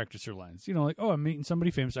going to practice her lines. You know, like, oh, I'm meeting somebody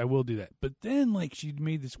famous. I will do that. But then, like, she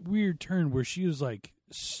made this weird turn where she was like,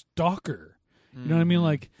 stalker. You know what I mean?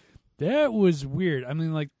 Like, that was weird. I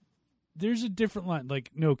mean, like, there's a different line.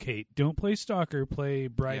 Like, no, Kate, don't play stalker. Play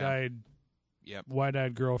bright-eyed, Yep.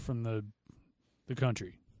 wide-eyed girl from the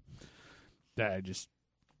country. That I just...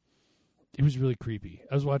 It was really creepy.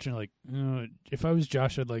 I was watching, like, if I was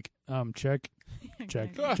Josh, I'd like, check,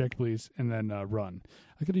 check, please, and then run.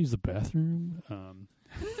 I could use the bathroom.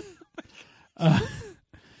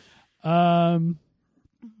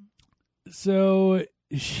 So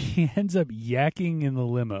she ends up yakking in the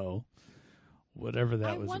limo, whatever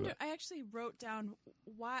that was about. I actually wrote down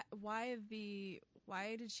why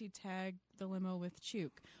did she tag the limo with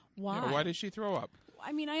Chuk? Why? Yeah, why did she throw up?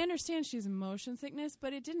 I mean, I understand she's motion sickness,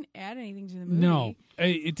 but it didn't add anything to the movie. No,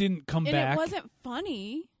 it didn't come and back. it wasn't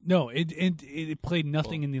funny. No, it played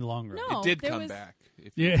nothing in the long run. No. It did there come was- back.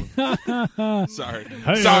 If Yeah. Sorry.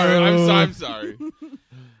 Hello. Sorry. I'm sorry.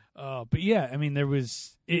 But yeah, I mean, there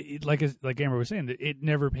was like Amber was saying, it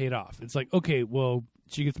never paid off. It's like, okay, well,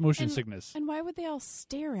 she gets motion sickness. And why would they all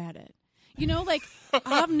stare at it? You know, like,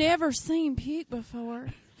 I've never seen puke before.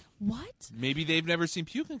 What? Maybe they've never seen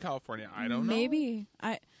puke in California. I don't know. Maybe.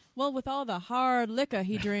 Well, with all the hard liquor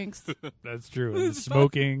he drinks, That's true. And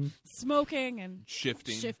smoking. smoking and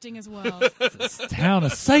Shifting. as well. This town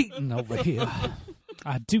of Satan over here.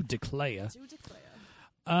 I do declare. Do declare.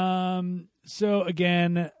 So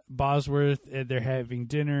again, Bosworth, they're having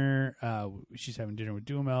dinner. She's having dinner with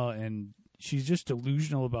Duhamel, and she's just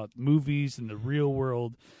delusional about movies and the real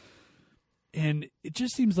world. And it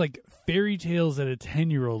just seems like fairy tales that a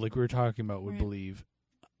 10-year-old, like we were talking about, would Right. believe.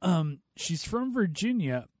 She's from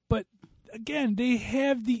Virginia, but again, they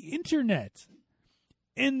have the internet.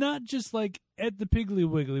 And not just like at the Piggly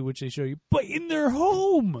Wiggly, which they show you, but in their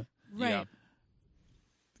home. Right. Yeah.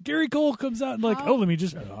 Gary Cole comes out and like, How- oh, let me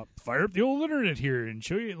just fire up the old internet here and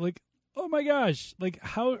show you. Like, oh my gosh, like,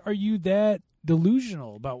 how are you that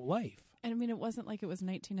delusional about life? And I mean, it wasn't like it was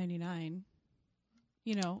 1999,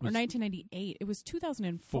 you know, or Was- 1998. It was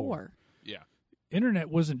 2004. Yeah. Internet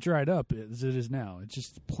wasn't dried up as it is now. It's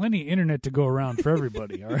just plenty of internet to go around for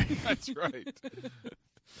everybody. All right. That's right.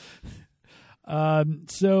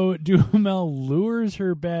 So Duhamel lures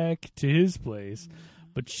her back to his place,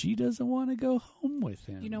 but she doesn't want to go home with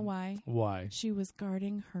him. You know why? Why? She was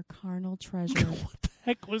guarding her carnal treasure. What the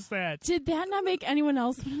heck was that? Did that not make anyone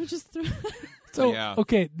else want to just throw? So Yeah.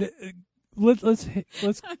 okay, let's I'm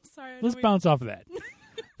sorry. I let's know bounce off of that.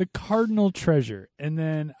 The cardinal treasure, and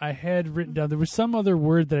then I had written down there was some other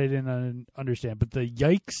word that I didn't understand, but the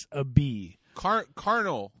yikes a bee.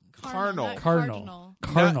 Carnal. not Cardinal.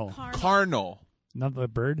 Cardinal. Carnal. Not the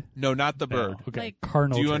bird. No, not the bird. Oh, okay, Like-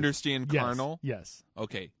 cardinal. Do you treasure. understand Yes, carnal? Yes.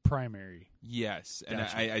 Okay. Primary. Yes. And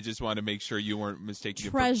Gotcha. I just want to make sure you weren't mistaking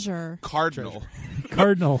Treasure. it for cardinal.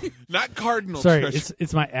 Cardinal. Not cardinal Sorry, treasure.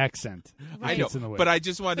 it's my accent. I Right. know, Gets in the way. but I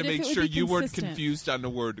just wanted But to if make it would sure be you weren't consistent. confused on the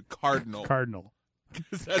word cardinal. Cardinal.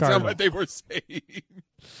 That's not Cardinal. what they were saying.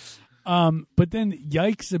 But then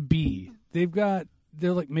yikes a bee.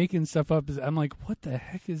 They're like making stuff up. I'm like, what the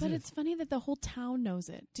heck is But this? it's funny that the whole town knows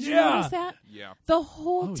it. Did you Yeah. notice that? Yeah. The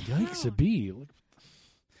whole Oh, town. yikes a bee.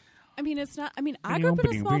 I mean, it's not. I mean, I grew up in a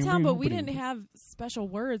Bing, small bing, town, bing, but we bing. didn't have special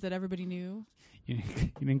words that everybody knew. You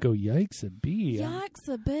didn't go yikes a bee. Yikes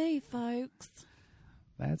a bee, folks.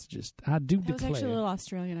 That's just, I do That was declare. actually a little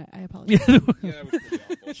Australian. I apologize. Yeah, Yeah, that was pretty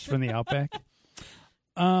awful. it's from the Outback.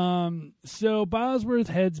 So Bosworth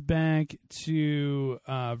heads back to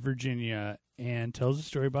Virginia and tells a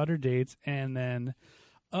story about her dates, and then,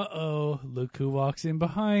 look who walks in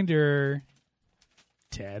behind her.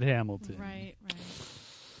 Tad Hamilton. Right.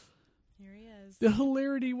 Here he is. The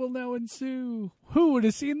hilarity will now ensue. Who would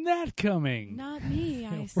have seen that coming? Not me,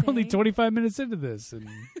 I We're say. only 25 minutes into this, and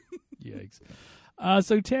yikes.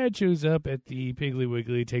 So Tad shows up at the Piggly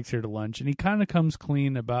Wiggly, takes her to lunch, and he kind of comes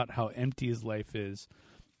clean about how empty his life is.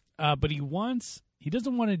 But he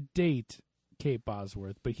doesn't want to date Kate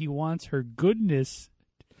Bosworth, but he wants her goodness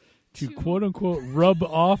to quote unquote rub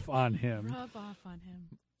off on him. Rub off on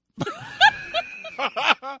him.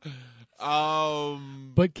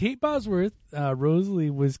 But Kate Bosworth, Rosalie,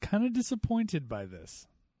 was kind of disappointed by this.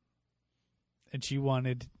 And she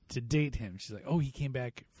wanted to date him. She's like, oh, he came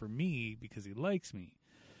back for me because he likes me.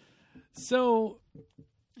 So,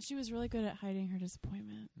 She was really good at hiding her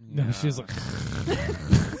disappointment. no, she was like,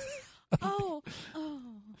 Oh.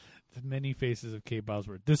 the many faces of Kate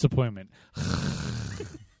Bosworth. Disappointment.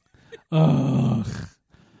 Ugh.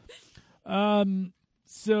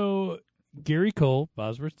 So, Gary Cole,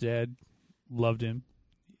 Bosworth's dad, loved him.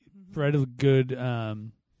 Right, a good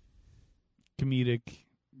comedic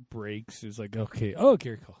breaks. It was like, okay,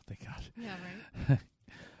 Gary Cole, thank God. Yeah,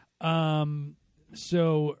 right.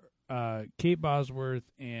 So Kate Bosworth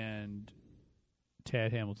and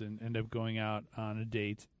Tad Hamilton end up going out on a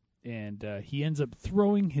date, and he ends up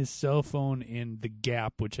throwing his cell phone in the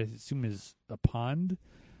Gap, which I assume is a pond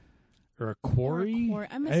or a quarry.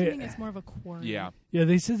 I'm assuming it's more of a quarry. Yeah. Yeah,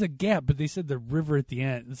 they said the Gap, but they said the river at the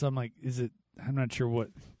end. So I'm like, is it? I'm not sure what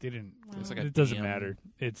they didn't. Wow. It's like a It doesn't dam. matter.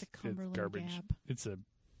 It's The Cumberland garbage. Gap. It's a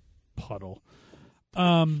puddle.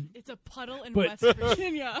 It's a puddle in But- West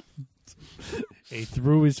Virginia. He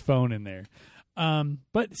threw his phone in there.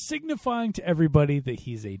 But signifying to everybody that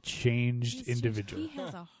he's a changed individual. He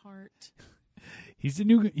has a heart. He's a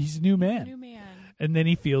new man. New man. And then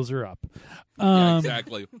he feels her up. Yeah,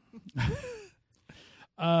 exactly.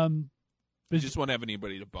 But You just won't have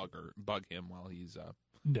anybody to bug him while he's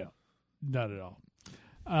no, not at all.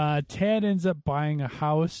 Tad ends up buying a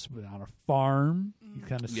house on a farm. He's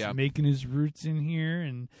kind of Yeah. making his roots in here,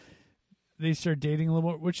 and they start dating a little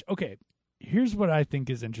more. Which, okay, here's what I think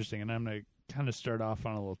is interesting, and I'm going to kind of start off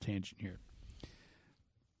on a little tangent here.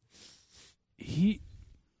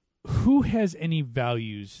 Who has any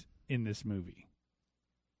values in this movie?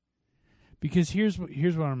 Because here's what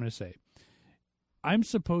I'm going to say. I'm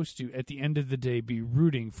supposed to, at the end of the day, be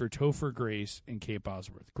rooting for Topher Grace and Kate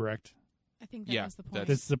Bosworth, correct? I think that Yeah, was the point.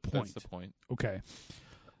 That's the point. That's the point. Okay.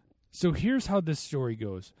 So here's how this story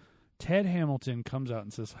goes. Ted Hamilton comes out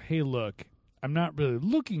and says, hey, look, I'm not really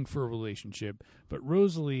looking for a relationship, but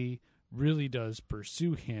Rosalie really does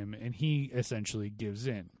pursue him, and he essentially gives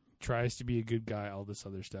in, tries to be a good guy, all this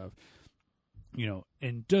other stuff,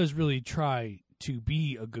 and does really try to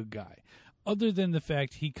be a good guy. Other than the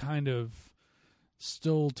fact he kind of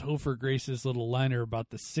stole Topher Grace's little liner about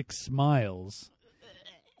the 6 smiles,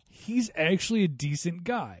 he's actually a decent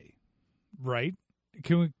guy, right?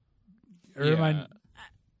 Can we? Or am I?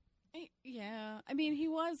 Yeah, I mean, he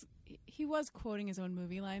was quoting his own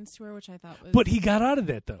movie lines to her, which I thought was. But he got out of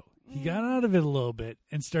that though. He got out of it a little bit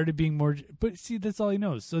and started being more. But see, that's all he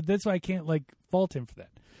knows. So that's why I can't fault him for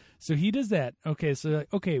that. So he does that. Okay, so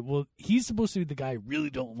well, he's supposed to be the guy I really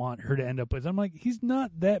don't want her to end up with. I'm like, he's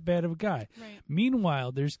not that bad of a guy. Right.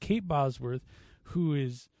 Meanwhile, there's Kate Bosworth, who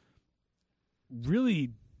is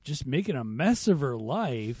really just making a mess of her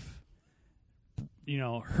life,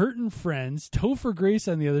 hurting friends. Topher Grace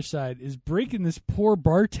on the other side is breaking this poor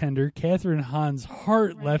bartender, Catherine Hahn's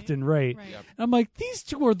heart left and right. Right. Yep. And I'm like, these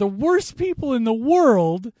two are the worst people in the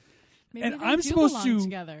world. Maybe And they I'm do supposed belong to-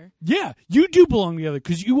 together. Yeah, you do belong together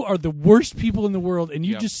because you are the worst people in the world, and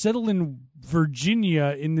you Yep. just settle in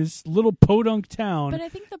Virginia in this little podunk town. But I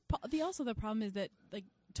think the problem is that like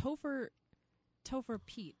Topher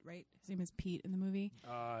Pete, right? His name is Pete in the movie.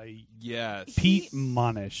 Yes. Pete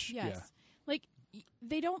Monish. Yes. Yeah. Like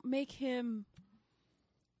they don't make him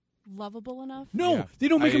lovable enough. No, Yeah, they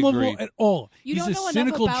don't make I him lovable agree. at all. You He's don't a know enough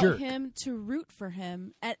cynical about jerk. him to root for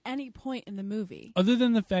him at any point in the movie. Other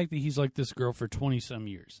than the fact that he's like this girl for 20-some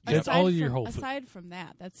years. That's all you're hoping. Aside from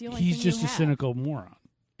that, that's the only He's thing just you a have. cynical moron.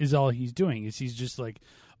 Is all he's doing. Is he's just like,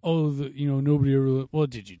 nobody ever. Well,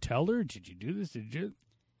 did you tell her? Did you do this? Did you?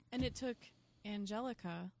 And it took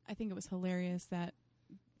Angelica. I think it was hilarious that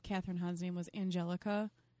Catherine Hahn's name was Angelica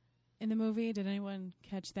in the movie. Did anyone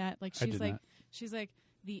catch that? Like I did not. she's like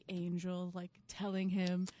the angel, like telling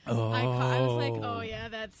him. Oh, I was like, oh yeah,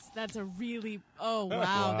 that's a really wow,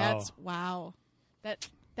 Wow. that's wow,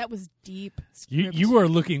 that was deep. You script. are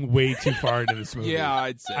looking way too far into this movie. Yeah,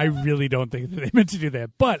 I'd say. I really don't think that they meant to do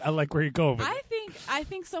that, but I like where you're going with it. I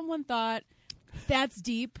think someone thought that's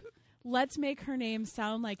deep. Let's make her name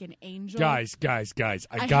sound like an angel. Guys,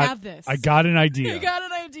 I have this. I got an idea. You got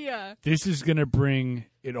an idea. This is gonna bring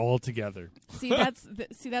it all together. See,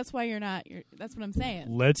 that's why you're not. That's what I'm saying.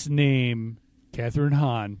 Let's name Catherine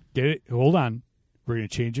Hahn. Get it? Hold on. We're gonna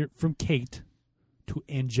change it from Kate to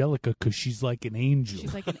Angelica because she's like an angel.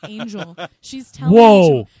 She's like an angel. She's telling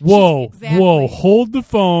Whoa, whoa, exactly. whoa! Hold the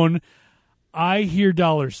phone. I hear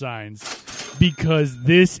dollar signs because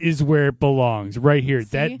this is where it belongs, right here.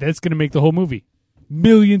 See? That's going to make the whole movie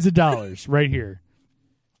millions of dollars, right here.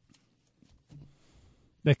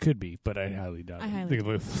 That could be, but I highly doubt it. Think of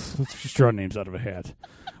it. Let's just draw names out of a hat.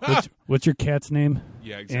 What's your cat's name?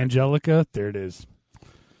 Yeah, exactly. Angelica. There it is.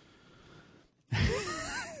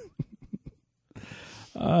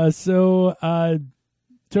 So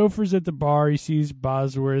Topher's at the bar. He sees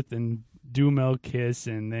Bosworth and Dumel kiss,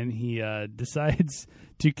 and then he decides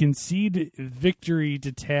to concede victory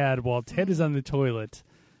to Tad while Ted is on the toilet.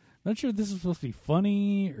 Not sure if this is supposed to be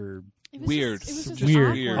funny or It was Weird. Just, it was just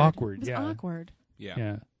weird. awkward. Awkward, It was yeah. awkward. Yeah.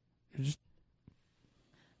 yeah. It just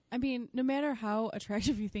I mean, no matter how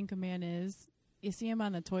attractive you think a man is, you see him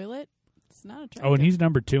on the toilet, it's not attractive. Oh, and he's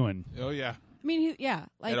number 2-ing. Oh, yeah. I mean,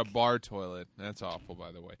 like At a bar toilet. That's awful,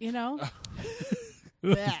 by the way. you know.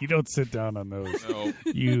 You don't sit down on those. No.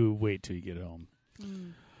 You wait till you get home.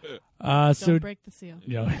 Don't So break the seal.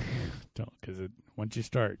 no, don't, because once you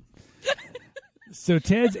start. So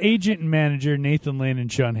Ted's agent and manager, Nathan Lane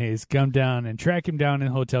and Sean Hayes, come down and track him down in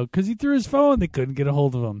the hotel because he threw his phone. They couldn't get a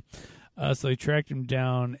hold of him. So they tracked him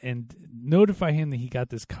down and notify him that he got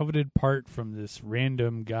this coveted part from this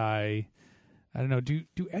random guy. I don't know. Do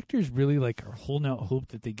actors really like are holding out hope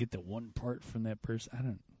that they get the one part from that person? I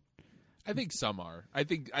don't. I think some are. I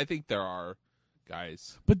think there are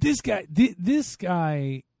guys. But this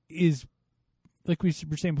guy is, like we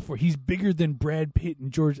were saying before, he's bigger than Brad Pitt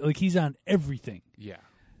and George. Like, he's on everything. Yeah.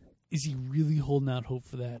 Is he really holding out hope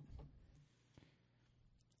for that?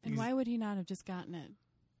 And why would he not have just gotten it?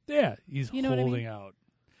 Yeah, he's You know what I holding mean? out.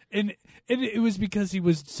 And it was because he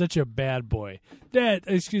was such a bad boy.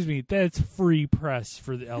 That's free press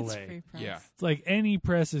for the It's LA. free press. Yeah. It's like any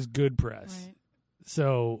press is good press. Right.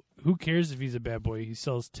 So who cares if he's a bad boy? He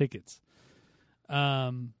sells tickets.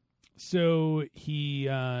 So he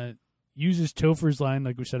uses Topher's line,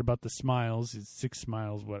 like we said about the smiles. It's 6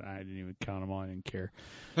 smiles. What I didn't even count them all. I didn't care.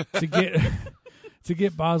 To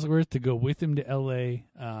get Bosworth to go with him to L.A.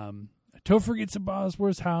 Topher gets to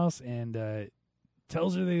Bosworth's house and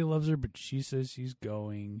tells her that he loves her, but she says she's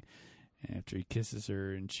going. After he kisses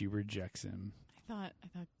her and she rejects him. I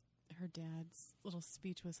thought her dad's little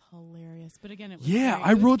speech was hilarious, but again, it was Yeah, very-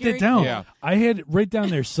 I it was wrote Gary that down. Cole. Yeah. I had it right down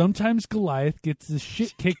there. Sometimes Goliath gets the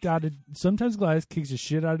shit kicked out of. Sometimes Goliath kicks the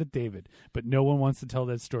shit out of David, but no one wants to tell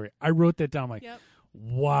that story. I wrote that down. I'm like, Yep.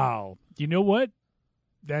 wow. You know what?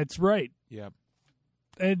 That's right. Yeah.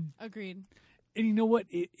 And Agreed. you know what?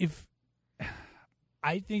 If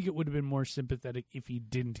I think it would have been more sympathetic if he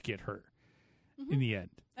didn't get her in the end.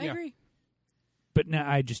 I Yeah. agree. But now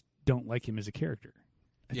I just don't like him as a character.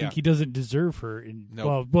 I Yeah. think he doesn't deserve her. And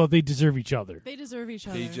No. well, they deserve each other. They deserve each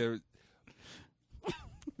other. They just,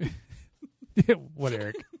 What,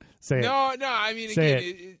 Eric? Say it. no, I mean, Say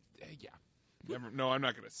again, yeah. No, I'm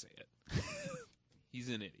not going to say it. He's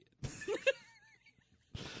an idiot.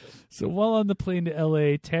 So while on the plane to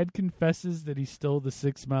L.A., Tad confesses that he stole the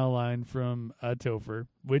 6 Mile line from Topher,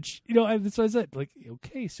 which, that's what I said. Like,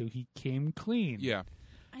 okay, so he came clean. Yeah.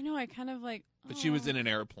 I know, I kind of like... But she was in an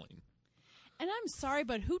airplane. And I'm sorry,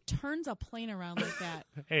 but who turns a plane around like that?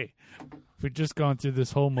 Hey, we've just gone through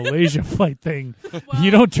this whole Malaysia flight thing. Well, You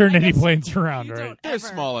don't turn I any guess planes around, you right? don't They're ever.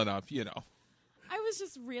 small enough, I was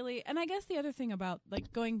just really... And I guess the other thing about,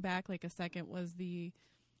 like, going back like a second was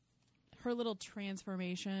her little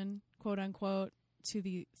transformation, quote unquote, to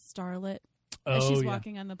the starlet as she's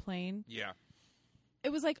walking on the plane. Yeah.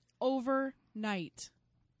 It was like overnight.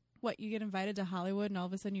 What, you get invited to Hollywood and all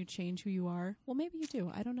of a sudden you change who you are? Well, maybe you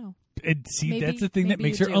do. I don't know. And see, Maybe- that's the thing that maybe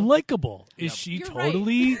makes you her do. unlikable. Is Yep. she You're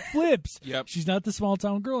totally flips? Yep. She's not the small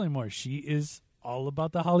town girl anymore. She is all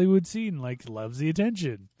about the Hollywood scene, like loves the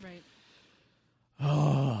attention. Right.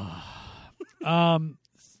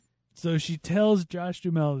 So she tells Josh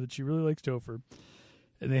Duhamel that she really likes Topher,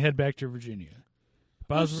 and they head back to Virginia.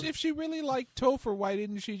 Well, Bosworth- if she really liked Topher, why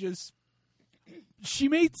didn't she just... she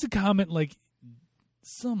makes a comment like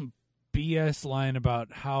some BS line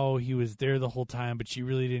about how he was there the whole time, but she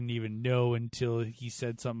really didn't even know until he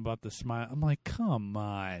said something about the smile. I'm like, come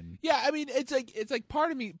on. Yeah, I mean, it's like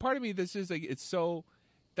part of me, this is like, it's so,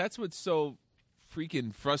 that's what's so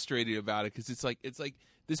freaking frustrating about it, because it's like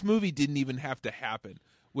this movie didn't even have to happen,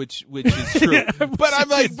 which is true. But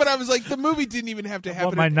I was like, the movie didn't even have to I happen.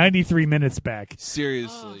 want my 93 minutes back.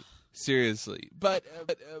 Seriously. But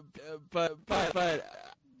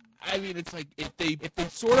I mean, it's like if they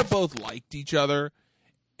sort of both liked each other,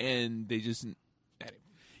 and they just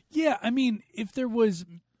Yeah, I mean, if there was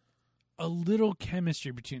a little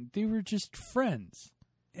chemistry between, they were just friends.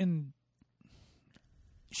 And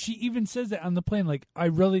she even says that on the plane, like, I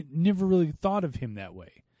really never really thought of him that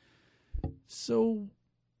way. So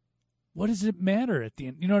what does it matter at the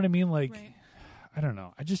end? You know what I mean? Like, Right. I don't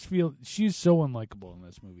know. I just feel she's so unlikable in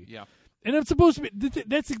this movie. yeah. And I'm supposed to be,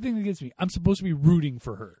 that's the thing that gets me. I'm supposed to be rooting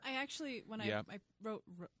for her. I actually, when Yeah. I wrote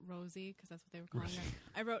Rosie, because that's what they were calling her,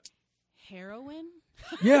 I wrote heroin.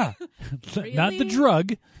 Yeah. Not the Really?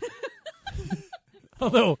 drug.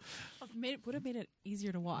 Although, Would have made it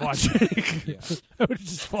easier to watch. watch it. Yeah. I would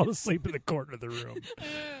just fall asleep in the corner of the room.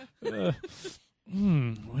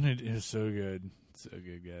 When it is so good. So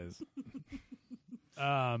good, guys.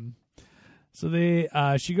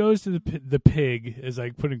 So she goes to the pig, as I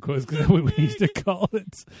put in quotes, because that's what we used to call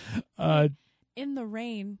it. In the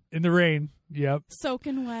rain, In the rain. Yep.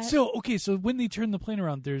 soaking wet. So when they turn the plane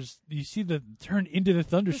around, you see the turn into the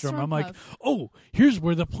thunderstorm. storm I'm like, clouds. oh, here's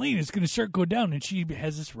where the plane is going to start go down, and she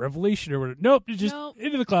has this revelation or whatever. Nope, it's just Nope.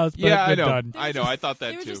 into the clouds. But Yeah, I they're know. done. I know. I thought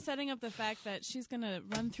they that were too. just setting up the fact that she's going to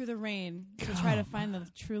run through the rain to try to find the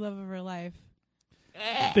true love of her life.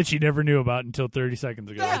 That she never knew about until 30 seconds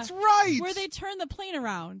ago. That's right. Where they turn the plane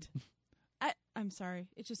around. I'm sorry.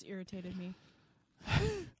 It just irritated me.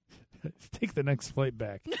 Take the next flight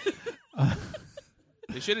back.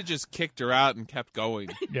 They should have just kicked her out and kept going.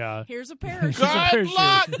 Yeah. Here's a parachute. She's a Good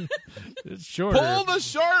luck. It's shorter. Pull the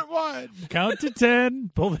short one. Count to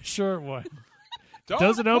 10, pull the short one. Don't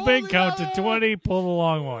Doesn't pull open, the count to other. 20, pull the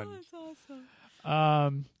long Oh, one. that's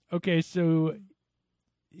awesome. Okay, so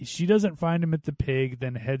she doesn't find him at the pig,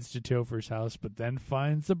 then heads to Topher's house, but then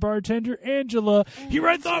finds the bartender, Angela. Here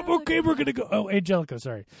I thought, okay, we're going to go. Oh, Angelica,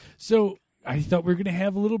 sorry. So I thought we were going to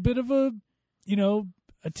have a little bit of a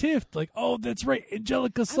tiff. Like, oh, that's right.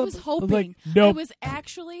 Angelica I slept. was hoping. Like, nope. I was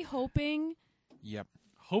actually hoping, Yep.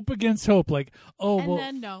 Hope against hope. Like, oh, and well.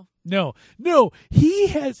 then no. No, he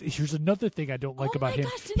has. Here's another thing I don't like Oh about my him.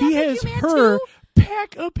 gosh, did He that make has you mad her too?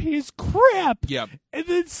 pack up his crap Yep. and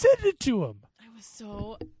then send it to him. I was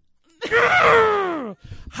so.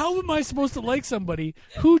 How am I supposed to like somebody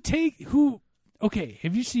who? Okay,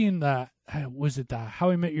 have you seen was it the How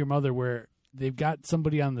I Met Your Mother, where they've got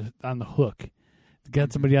somebody on the hook? They've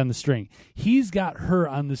got somebody on the string. He's got her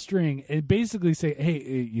on the string and basically say,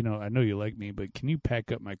 hey, I know you like me, but can you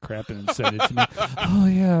pack up my crap and send it to me? Oh,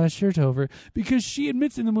 yeah, sure, Topher. Because she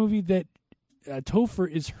admits in the movie that Topher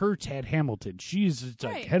is her Tad Hamilton. She's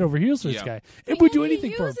like Right. head over heels for this Yeah. guy. It would do And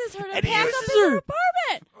anything he for him. uses her to And he pack up uses his her.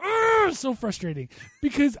 apartment. So frustrating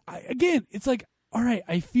because again, it's like, all right,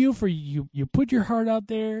 I feel for you. You put your heart out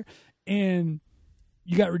there and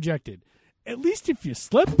you got rejected. At least if you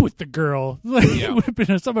slept with the girl, it would have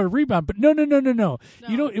been some of a rebound. But no.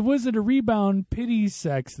 It wasn't a rebound pity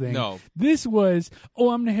sex thing. No. This was, I'm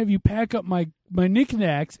going to have you pack up my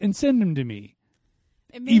knickknacks and send them to me.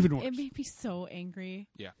 Even worse. It made me so angry.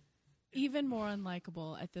 Yeah. Even more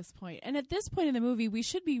unlikable at this point. And at this point in the movie, we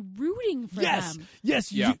should be rooting for Yes. them.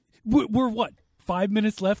 Yes. Yeah. We're what? 5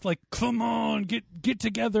 minutes left? Like, come on, get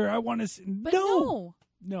together. I want to. But no.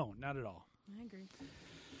 No, not at all. I agree.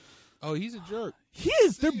 Oh, he's a jerk. He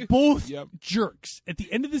is. They're both Yep. jerks. At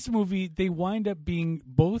the end of this movie, they wind up being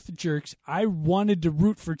both jerks. I wanted to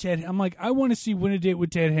root for Ted. I'm like, I want to see Win a Date with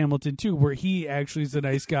Ted Hamilton too, where he actually is a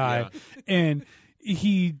nice guy and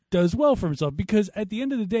he does well for himself. Because at the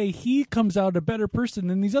end of the day, he comes out a better person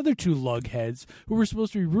than these other two lugheads who we're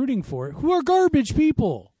supposed to be rooting for, who are garbage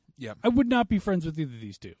people. Yeah. I would not be friends with either of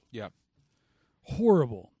these two. Yeah.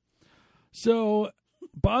 Horrible. So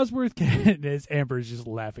Bosworth, as Amber is just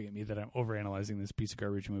laughing at me that I'm overanalyzing this piece of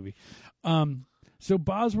garbage movie. So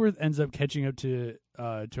Bosworth ends up catching up to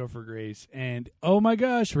Topher Grace, and oh my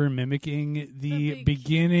gosh, we're mimicking the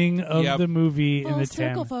beginning of the movie Full in the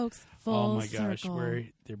circle, town. folks. Full Oh my gosh, circle. where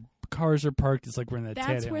their cars are parked. It's like we're in that.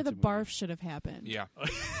 That's Ted where the Hamilton barf movie. should have happened. Yeah.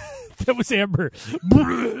 That was Amber.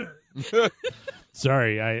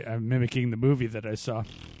 Sorry, I'm mimicking the movie that I saw.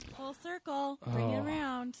 Full circle. Bring it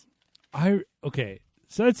around. Okay,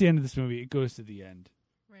 so that's the end of this movie. It goes to the end.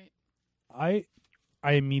 Right.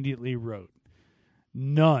 I immediately wrote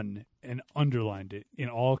none and underlined it in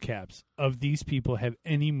all caps of these people have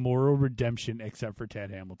any moral redemption except for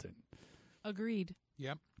Ted Hamilton. Agreed.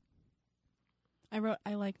 Yep. I wrote,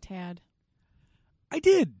 I like Tad. I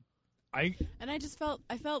did. And I just felt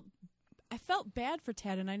bad for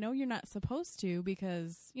Ted, and I know you're not supposed to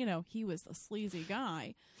because, he was a sleazy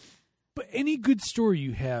guy. But any good story,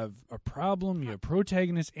 you have a problem, you have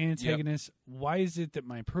protagonist, antagonist. Yep. Why is it that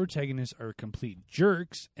my protagonists are complete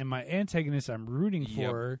jerks and my antagonists I'm rooting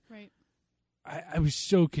for? Right. I was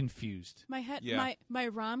so confused. My head, my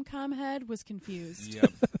rom-com head was confused.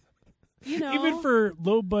 Yep. Even for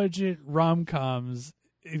low-budget rom-coms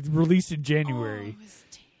released in January. Oh, it was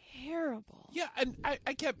terrible. Yeah, and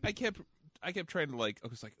I kept trying to I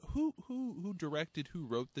was like, who directed, who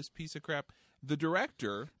wrote this piece of crap? The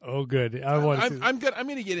director. Oh, good. I'm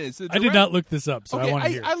going to get in. I did not look this up, so I want to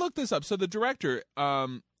hear. I looked this up. So the director,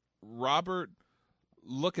 Robert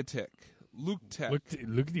Luketic.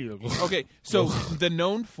 Okay, so the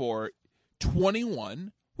known for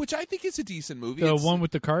 21, which I think is a decent movie. The one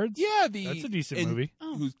with the cards? Yeah, that's a decent movie.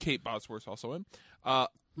 Who's Kate Bosworth's also in.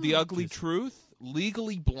 The Ugly Truth,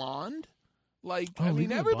 Legally Blonde.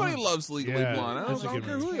 Everybody loves Legally Blonde. I don't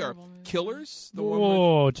care who they are. Killers.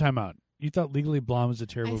 Whoa, time out. You thought Legally Blonde was a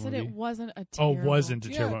terrible movie? I said it wasn't a terrible. Oh, wasn't a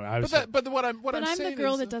terrible movie. But what I'm I'm saying the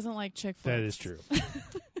girl is, that doesn't like chick flicks. That is true.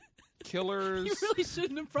 Killers. You really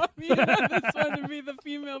shouldn't have brought me in on this one to be the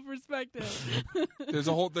female perspective. There's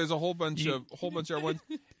a whole bunch of other ones,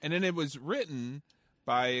 and then it was written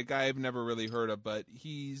by a guy I've never really heard of, but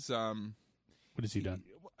he's what has he done?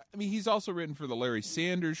 I mean, he's also written for the Larry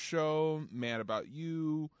Sanders Show, Mad About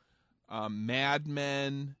You, Mad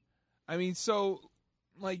Men. I mean, so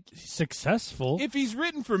successful. If he's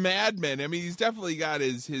written for Mad Men, I mean, he's definitely got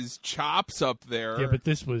his chops up there. Yeah, but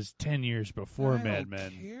this was 10 years before Mad Men. I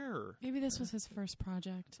don't care. Maybe this was his first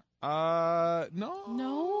project. No.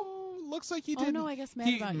 No? Looks like he did. Oh, no, I guess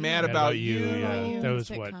Mad About You. Mad About You. Yeah. That was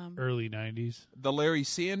sitcom. Early 90s? The Larry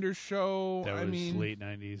Sanders Show. That was late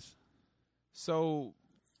 90s. So,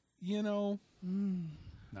 not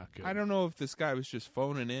good. I don't know if this guy was just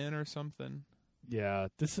phoning in or something. Yeah,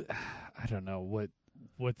 I don't know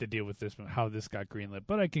what the deal with this one, how this got greenlit,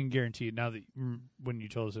 but I can guarantee you now that when you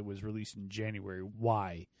told us it was released in January,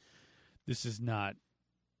 why this is not,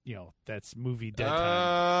 that's movie dead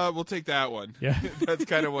time. We'll take that one. Yeah, that's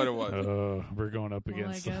kind of what it was. We're going up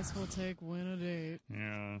against. Well, I guess we'll take Win a Date.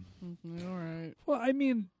 Yeah. All right. Well, I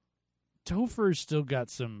mean, Topher's still got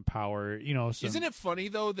some power, Isn't it funny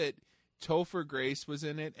though that Topher Grace was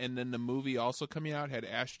in it, and then the movie also coming out had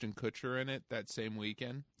Ashton Kutcher in it that same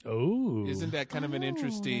weekend? Oh, isn't that kind of an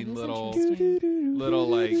interesting little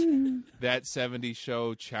that 70s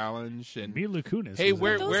show challenge? And Mila Kunis. Hey, those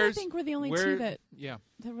where's I think were the only two that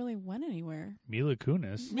really went anywhere. Mila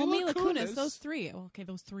Kunis. Mila Kunis. Those three. Okay,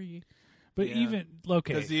 those three. But even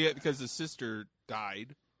because the sister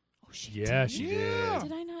died. Oh, she did. She did.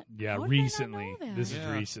 Did I not? Yeah, how recently. Did I not know that? This is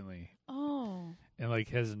recently. Oh. And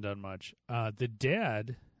hasn't done much. The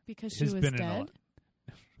dad because she has was been dead.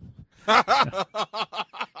 in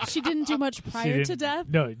she didn't do much prior to death.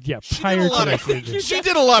 No, yeah, prior to that. She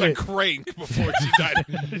did a lot of crank before she died.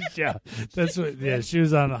 Yeah, that's what. Yeah, she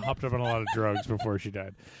was hopped up on a lot of drugs before she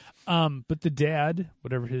died. But the dad,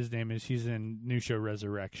 whatever his name is, he's in new show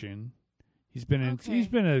Resurrection. He's been in. He's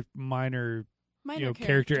been a minor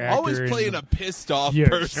character actor. Always playing a pissed off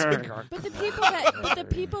person. But the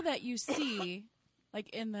people that you see,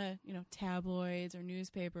 in the tabloids or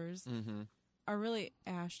newspapers, are really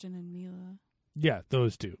Ashton and Mila. Yeah,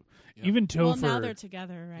 those two. Yep. Even Topher. Well, now they're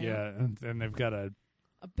together, right? Yeah, and they've got a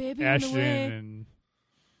baby Ashton on the way. and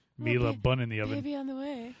Mila bun in the oven. Baby on the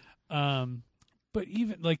way. But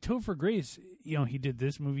even like Topher Grace, he did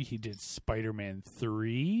this movie. He did Spider-Man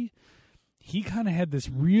 3. He kind of had this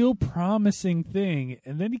real promising thing,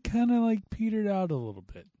 and then he kind of like petered out a little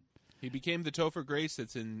bit. He became the Topher Grace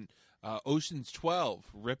that's in Ocean's 12,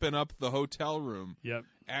 ripping up the hotel room. Yep.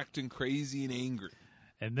 Acting crazy and angry.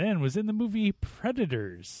 And then was in the movie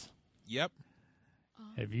Predators. Yep.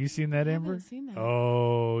 Have you seen that, I Amber? haven't seen that.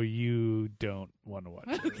 Oh, you don't want to watch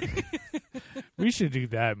it. We should do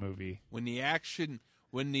that movie. When the action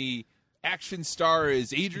star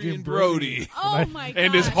is Adrian Brody. Brody. Oh my god!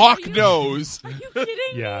 And his hawk nose. Are you kidding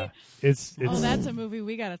Yeah, me? it's. Oh, that's a movie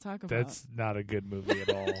we got to talk about. That's not a good movie at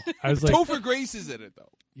all. I was like, Topher Grace is in it, though.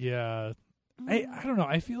 yeah. I don't know.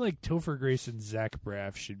 I feel like Topher Grace and Zach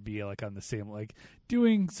Braff should be like on the same, like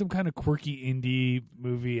doing some kind of quirky indie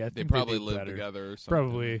movie. I They think probably do live better. together or something.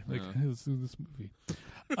 Probably. Like, Yeah. hey, let's do this movie.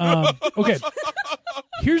 Okay.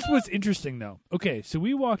 Here's what's interesting, though. Okay, so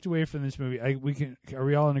we walked away from this movie. Are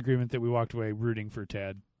we all in agreement that we walked away rooting for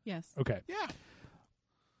Tad? Yes. Okay. Yeah.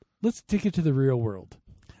 Let's take it to the real world.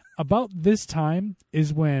 About this time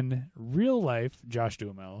is when real life Josh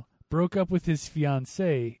Duhamel broke up with his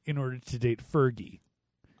fiancée in order to date Fergie,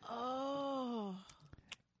 Oh.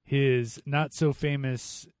 his not so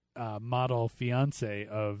famous model fiancée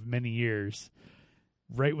of many years.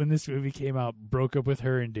 Right when this movie came out, broke up with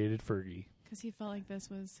her and dated Fergie. Because he felt like this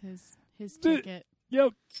was his ticket.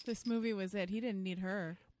 Yep. This movie was it. He didn't need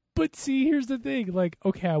her. But see, here's the thing. Like,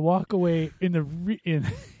 okay, I walk away in the in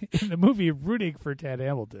the movie rooting for Tad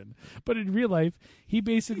Hamilton, but in real life, he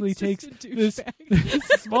basically He's takes just a this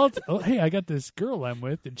douchebag. small. Hey, I got this girl I'm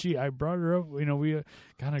with, and I brought her up. We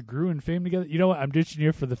kind of grew in fame together. You know what? I'm ditching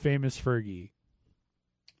you for the famous Fergie,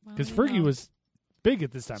 because Well, Fergie was big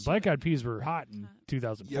at this time. Black Eyed Peas were hot in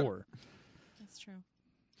 2004. That's true.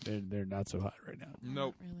 They're not so hot right now.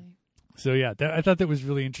 Nope. Not really. So yeah, I thought that was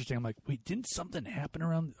really interesting. I'm like, wait, didn't something happen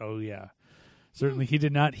around? Oh yeah, certainly he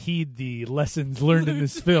did not heed the lessons learned in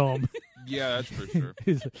this film. Yeah, that's for sure.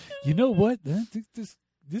 He's like, you know what?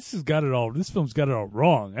 This has got it all. This film's got it all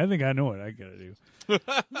wrong. I think I know what I gotta do.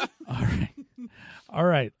 All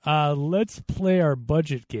right. Let's play our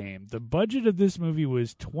budget game. The budget of this movie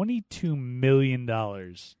was $22 million.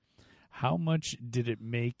 How much did it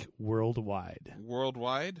make worldwide?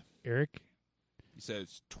 Worldwide? Eric? You said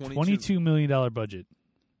it's $22 $22 budget.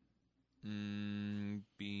 Being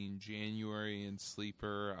January and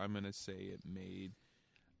Sleeper, I'm going to say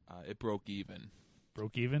it broke even.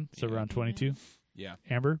 Broke even? So Yeah. around 22? Yeah.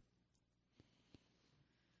 Amber?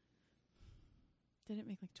 Did it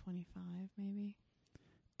make like 25 maybe?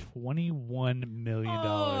 $21 million.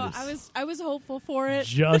 Oh, I was hopeful for it.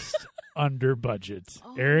 Just under budget.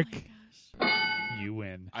 Oh Eric, my gosh. you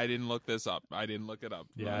win. I didn't look this up. I didn't look it up.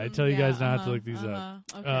 Yeah, I tell you guys not to look these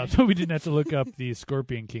up. So we didn't have to look up the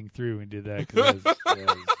Scorpion King 3 when we did that. 'Cause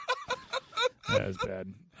that was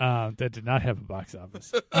bad. That did not have a box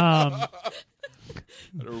office. A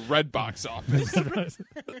red box office.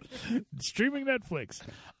 Streaming Netflix.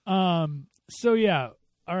 So yeah.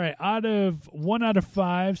 All right. Out of 1 out of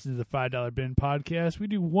 5, this is a $5 bin podcast. We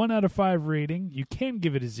do 1 out of 5 rating. You can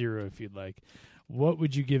give it a 0 if you'd like. What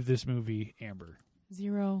would you give this movie, Amber?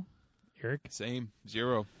 0. Eric? Same.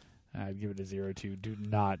 0. I'd give it a 0 too. Do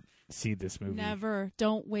not see this movie. Never.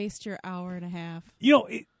 Don't waste your hour and a half. You know,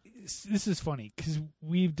 this is funny because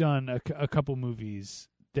we've done a couple movies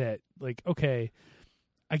that, like, okay,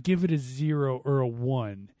 I give it a 0 or a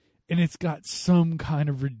 1, and it's got some kind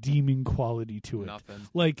of redeeming quality to it. Nothing.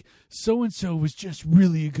 Like, so-and-so was just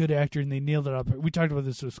really a good actor, and they nailed it up. We talked about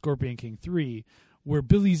this with Scorpion King 3, where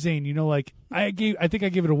Billy Zane, like, I think I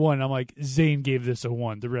gave it a 1. I'm like, Zane gave this a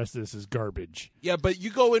 1. The rest of this is garbage. Yeah, but you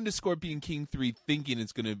go into Scorpion King 3 thinking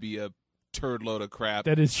it's going to be a turd load of crap.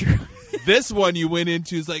 That is true. This one you went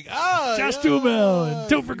into is like, Josh Duhamel and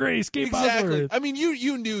Topher Grace, Kate exactly. Bosworth. I mean,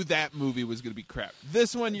 you knew that movie was going to be crap.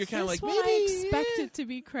 This one you're kind of like, This one maybe I expect it to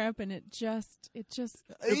be crap, and it is. It is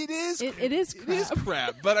It is It is crap.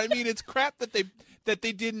 crap, but I mean, it's crap that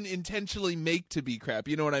they didn't intentionally make to be crap.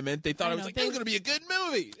 You know what I meant? They thought I it was know. like, this is going to be a good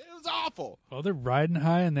movie. It was awful. Well, they're riding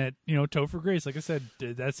high on that, Topher Grace. Like I said,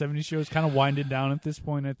 that 70s show is kind of winding down at this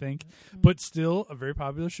point, I think. But still a very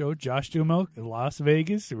popular show. Josh Duhamel in Las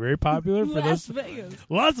Vegas, very popular for Las those. Vegas.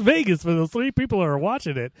 Las Vegas for those 3 people who are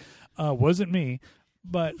watching it. Wasn't me.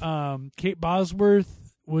 But Kate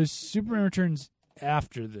Bosworth was Superman Returns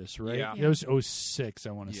after this, right? Yeah. That was 06,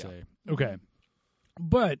 I want to Yeah. say. Okay.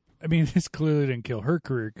 But, I mean, this clearly didn't kill her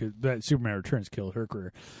career, because that Superman Returns killed her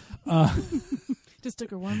career. Just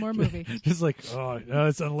took her one more movie. Just like, oh, no,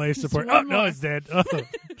 it's on life Just support. one Oh, no, more. it's dead. Oh.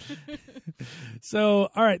 So,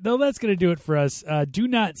 all right, though, that's going to do it for us. Do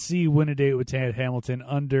not see Win a Date with Tad Hamilton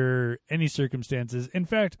under any circumstances. In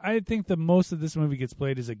fact, I think the most of this movie gets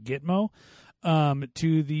played as a gitmo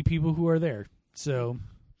to the people who are there. So,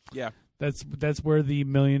 Yeah. that's where the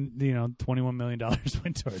 $21 million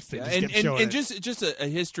went towards. They just kept showing and it. just a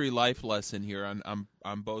history life lesson here on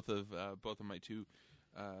both of my two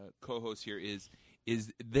co-hosts here is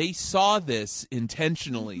they saw this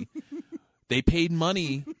intentionally. They paid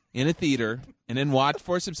money in a theater and then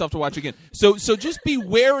forced themselves to watch again. So just be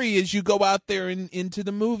wary as you go out there into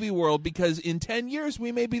the movie world, because in 10 years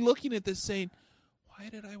we may be looking at this saying, why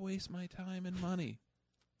did I waste my time and money?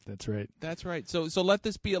 That's right. That's right. So let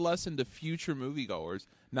this be a lesson to future moviegoers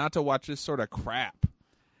not to watch this sort of crap.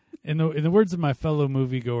 In the words of my fellow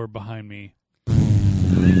moviegoer behind me.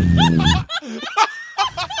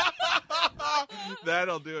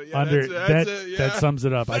 That'll do it. Yeah, that's it. Yeah. That sums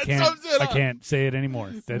it up. That sums it up. I can't say it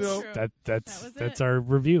anymore. That's No. that's our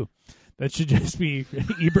review. That should just be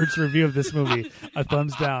Ebert's review of this movie. A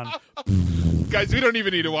thumbs down. Guys, we don't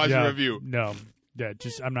even need to watch a review. No. Yeah,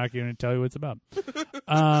 I'm not going to tell you what it's about.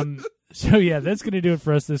 So, yeah, that's going to do it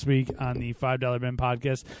for us this week on the $5 Ben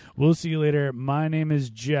podcast. We'll see you later. My name is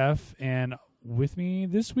Jeff, and with me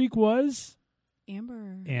this week was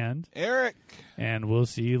Amber and Eric. And we'll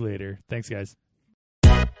see you later. Thanks, guys.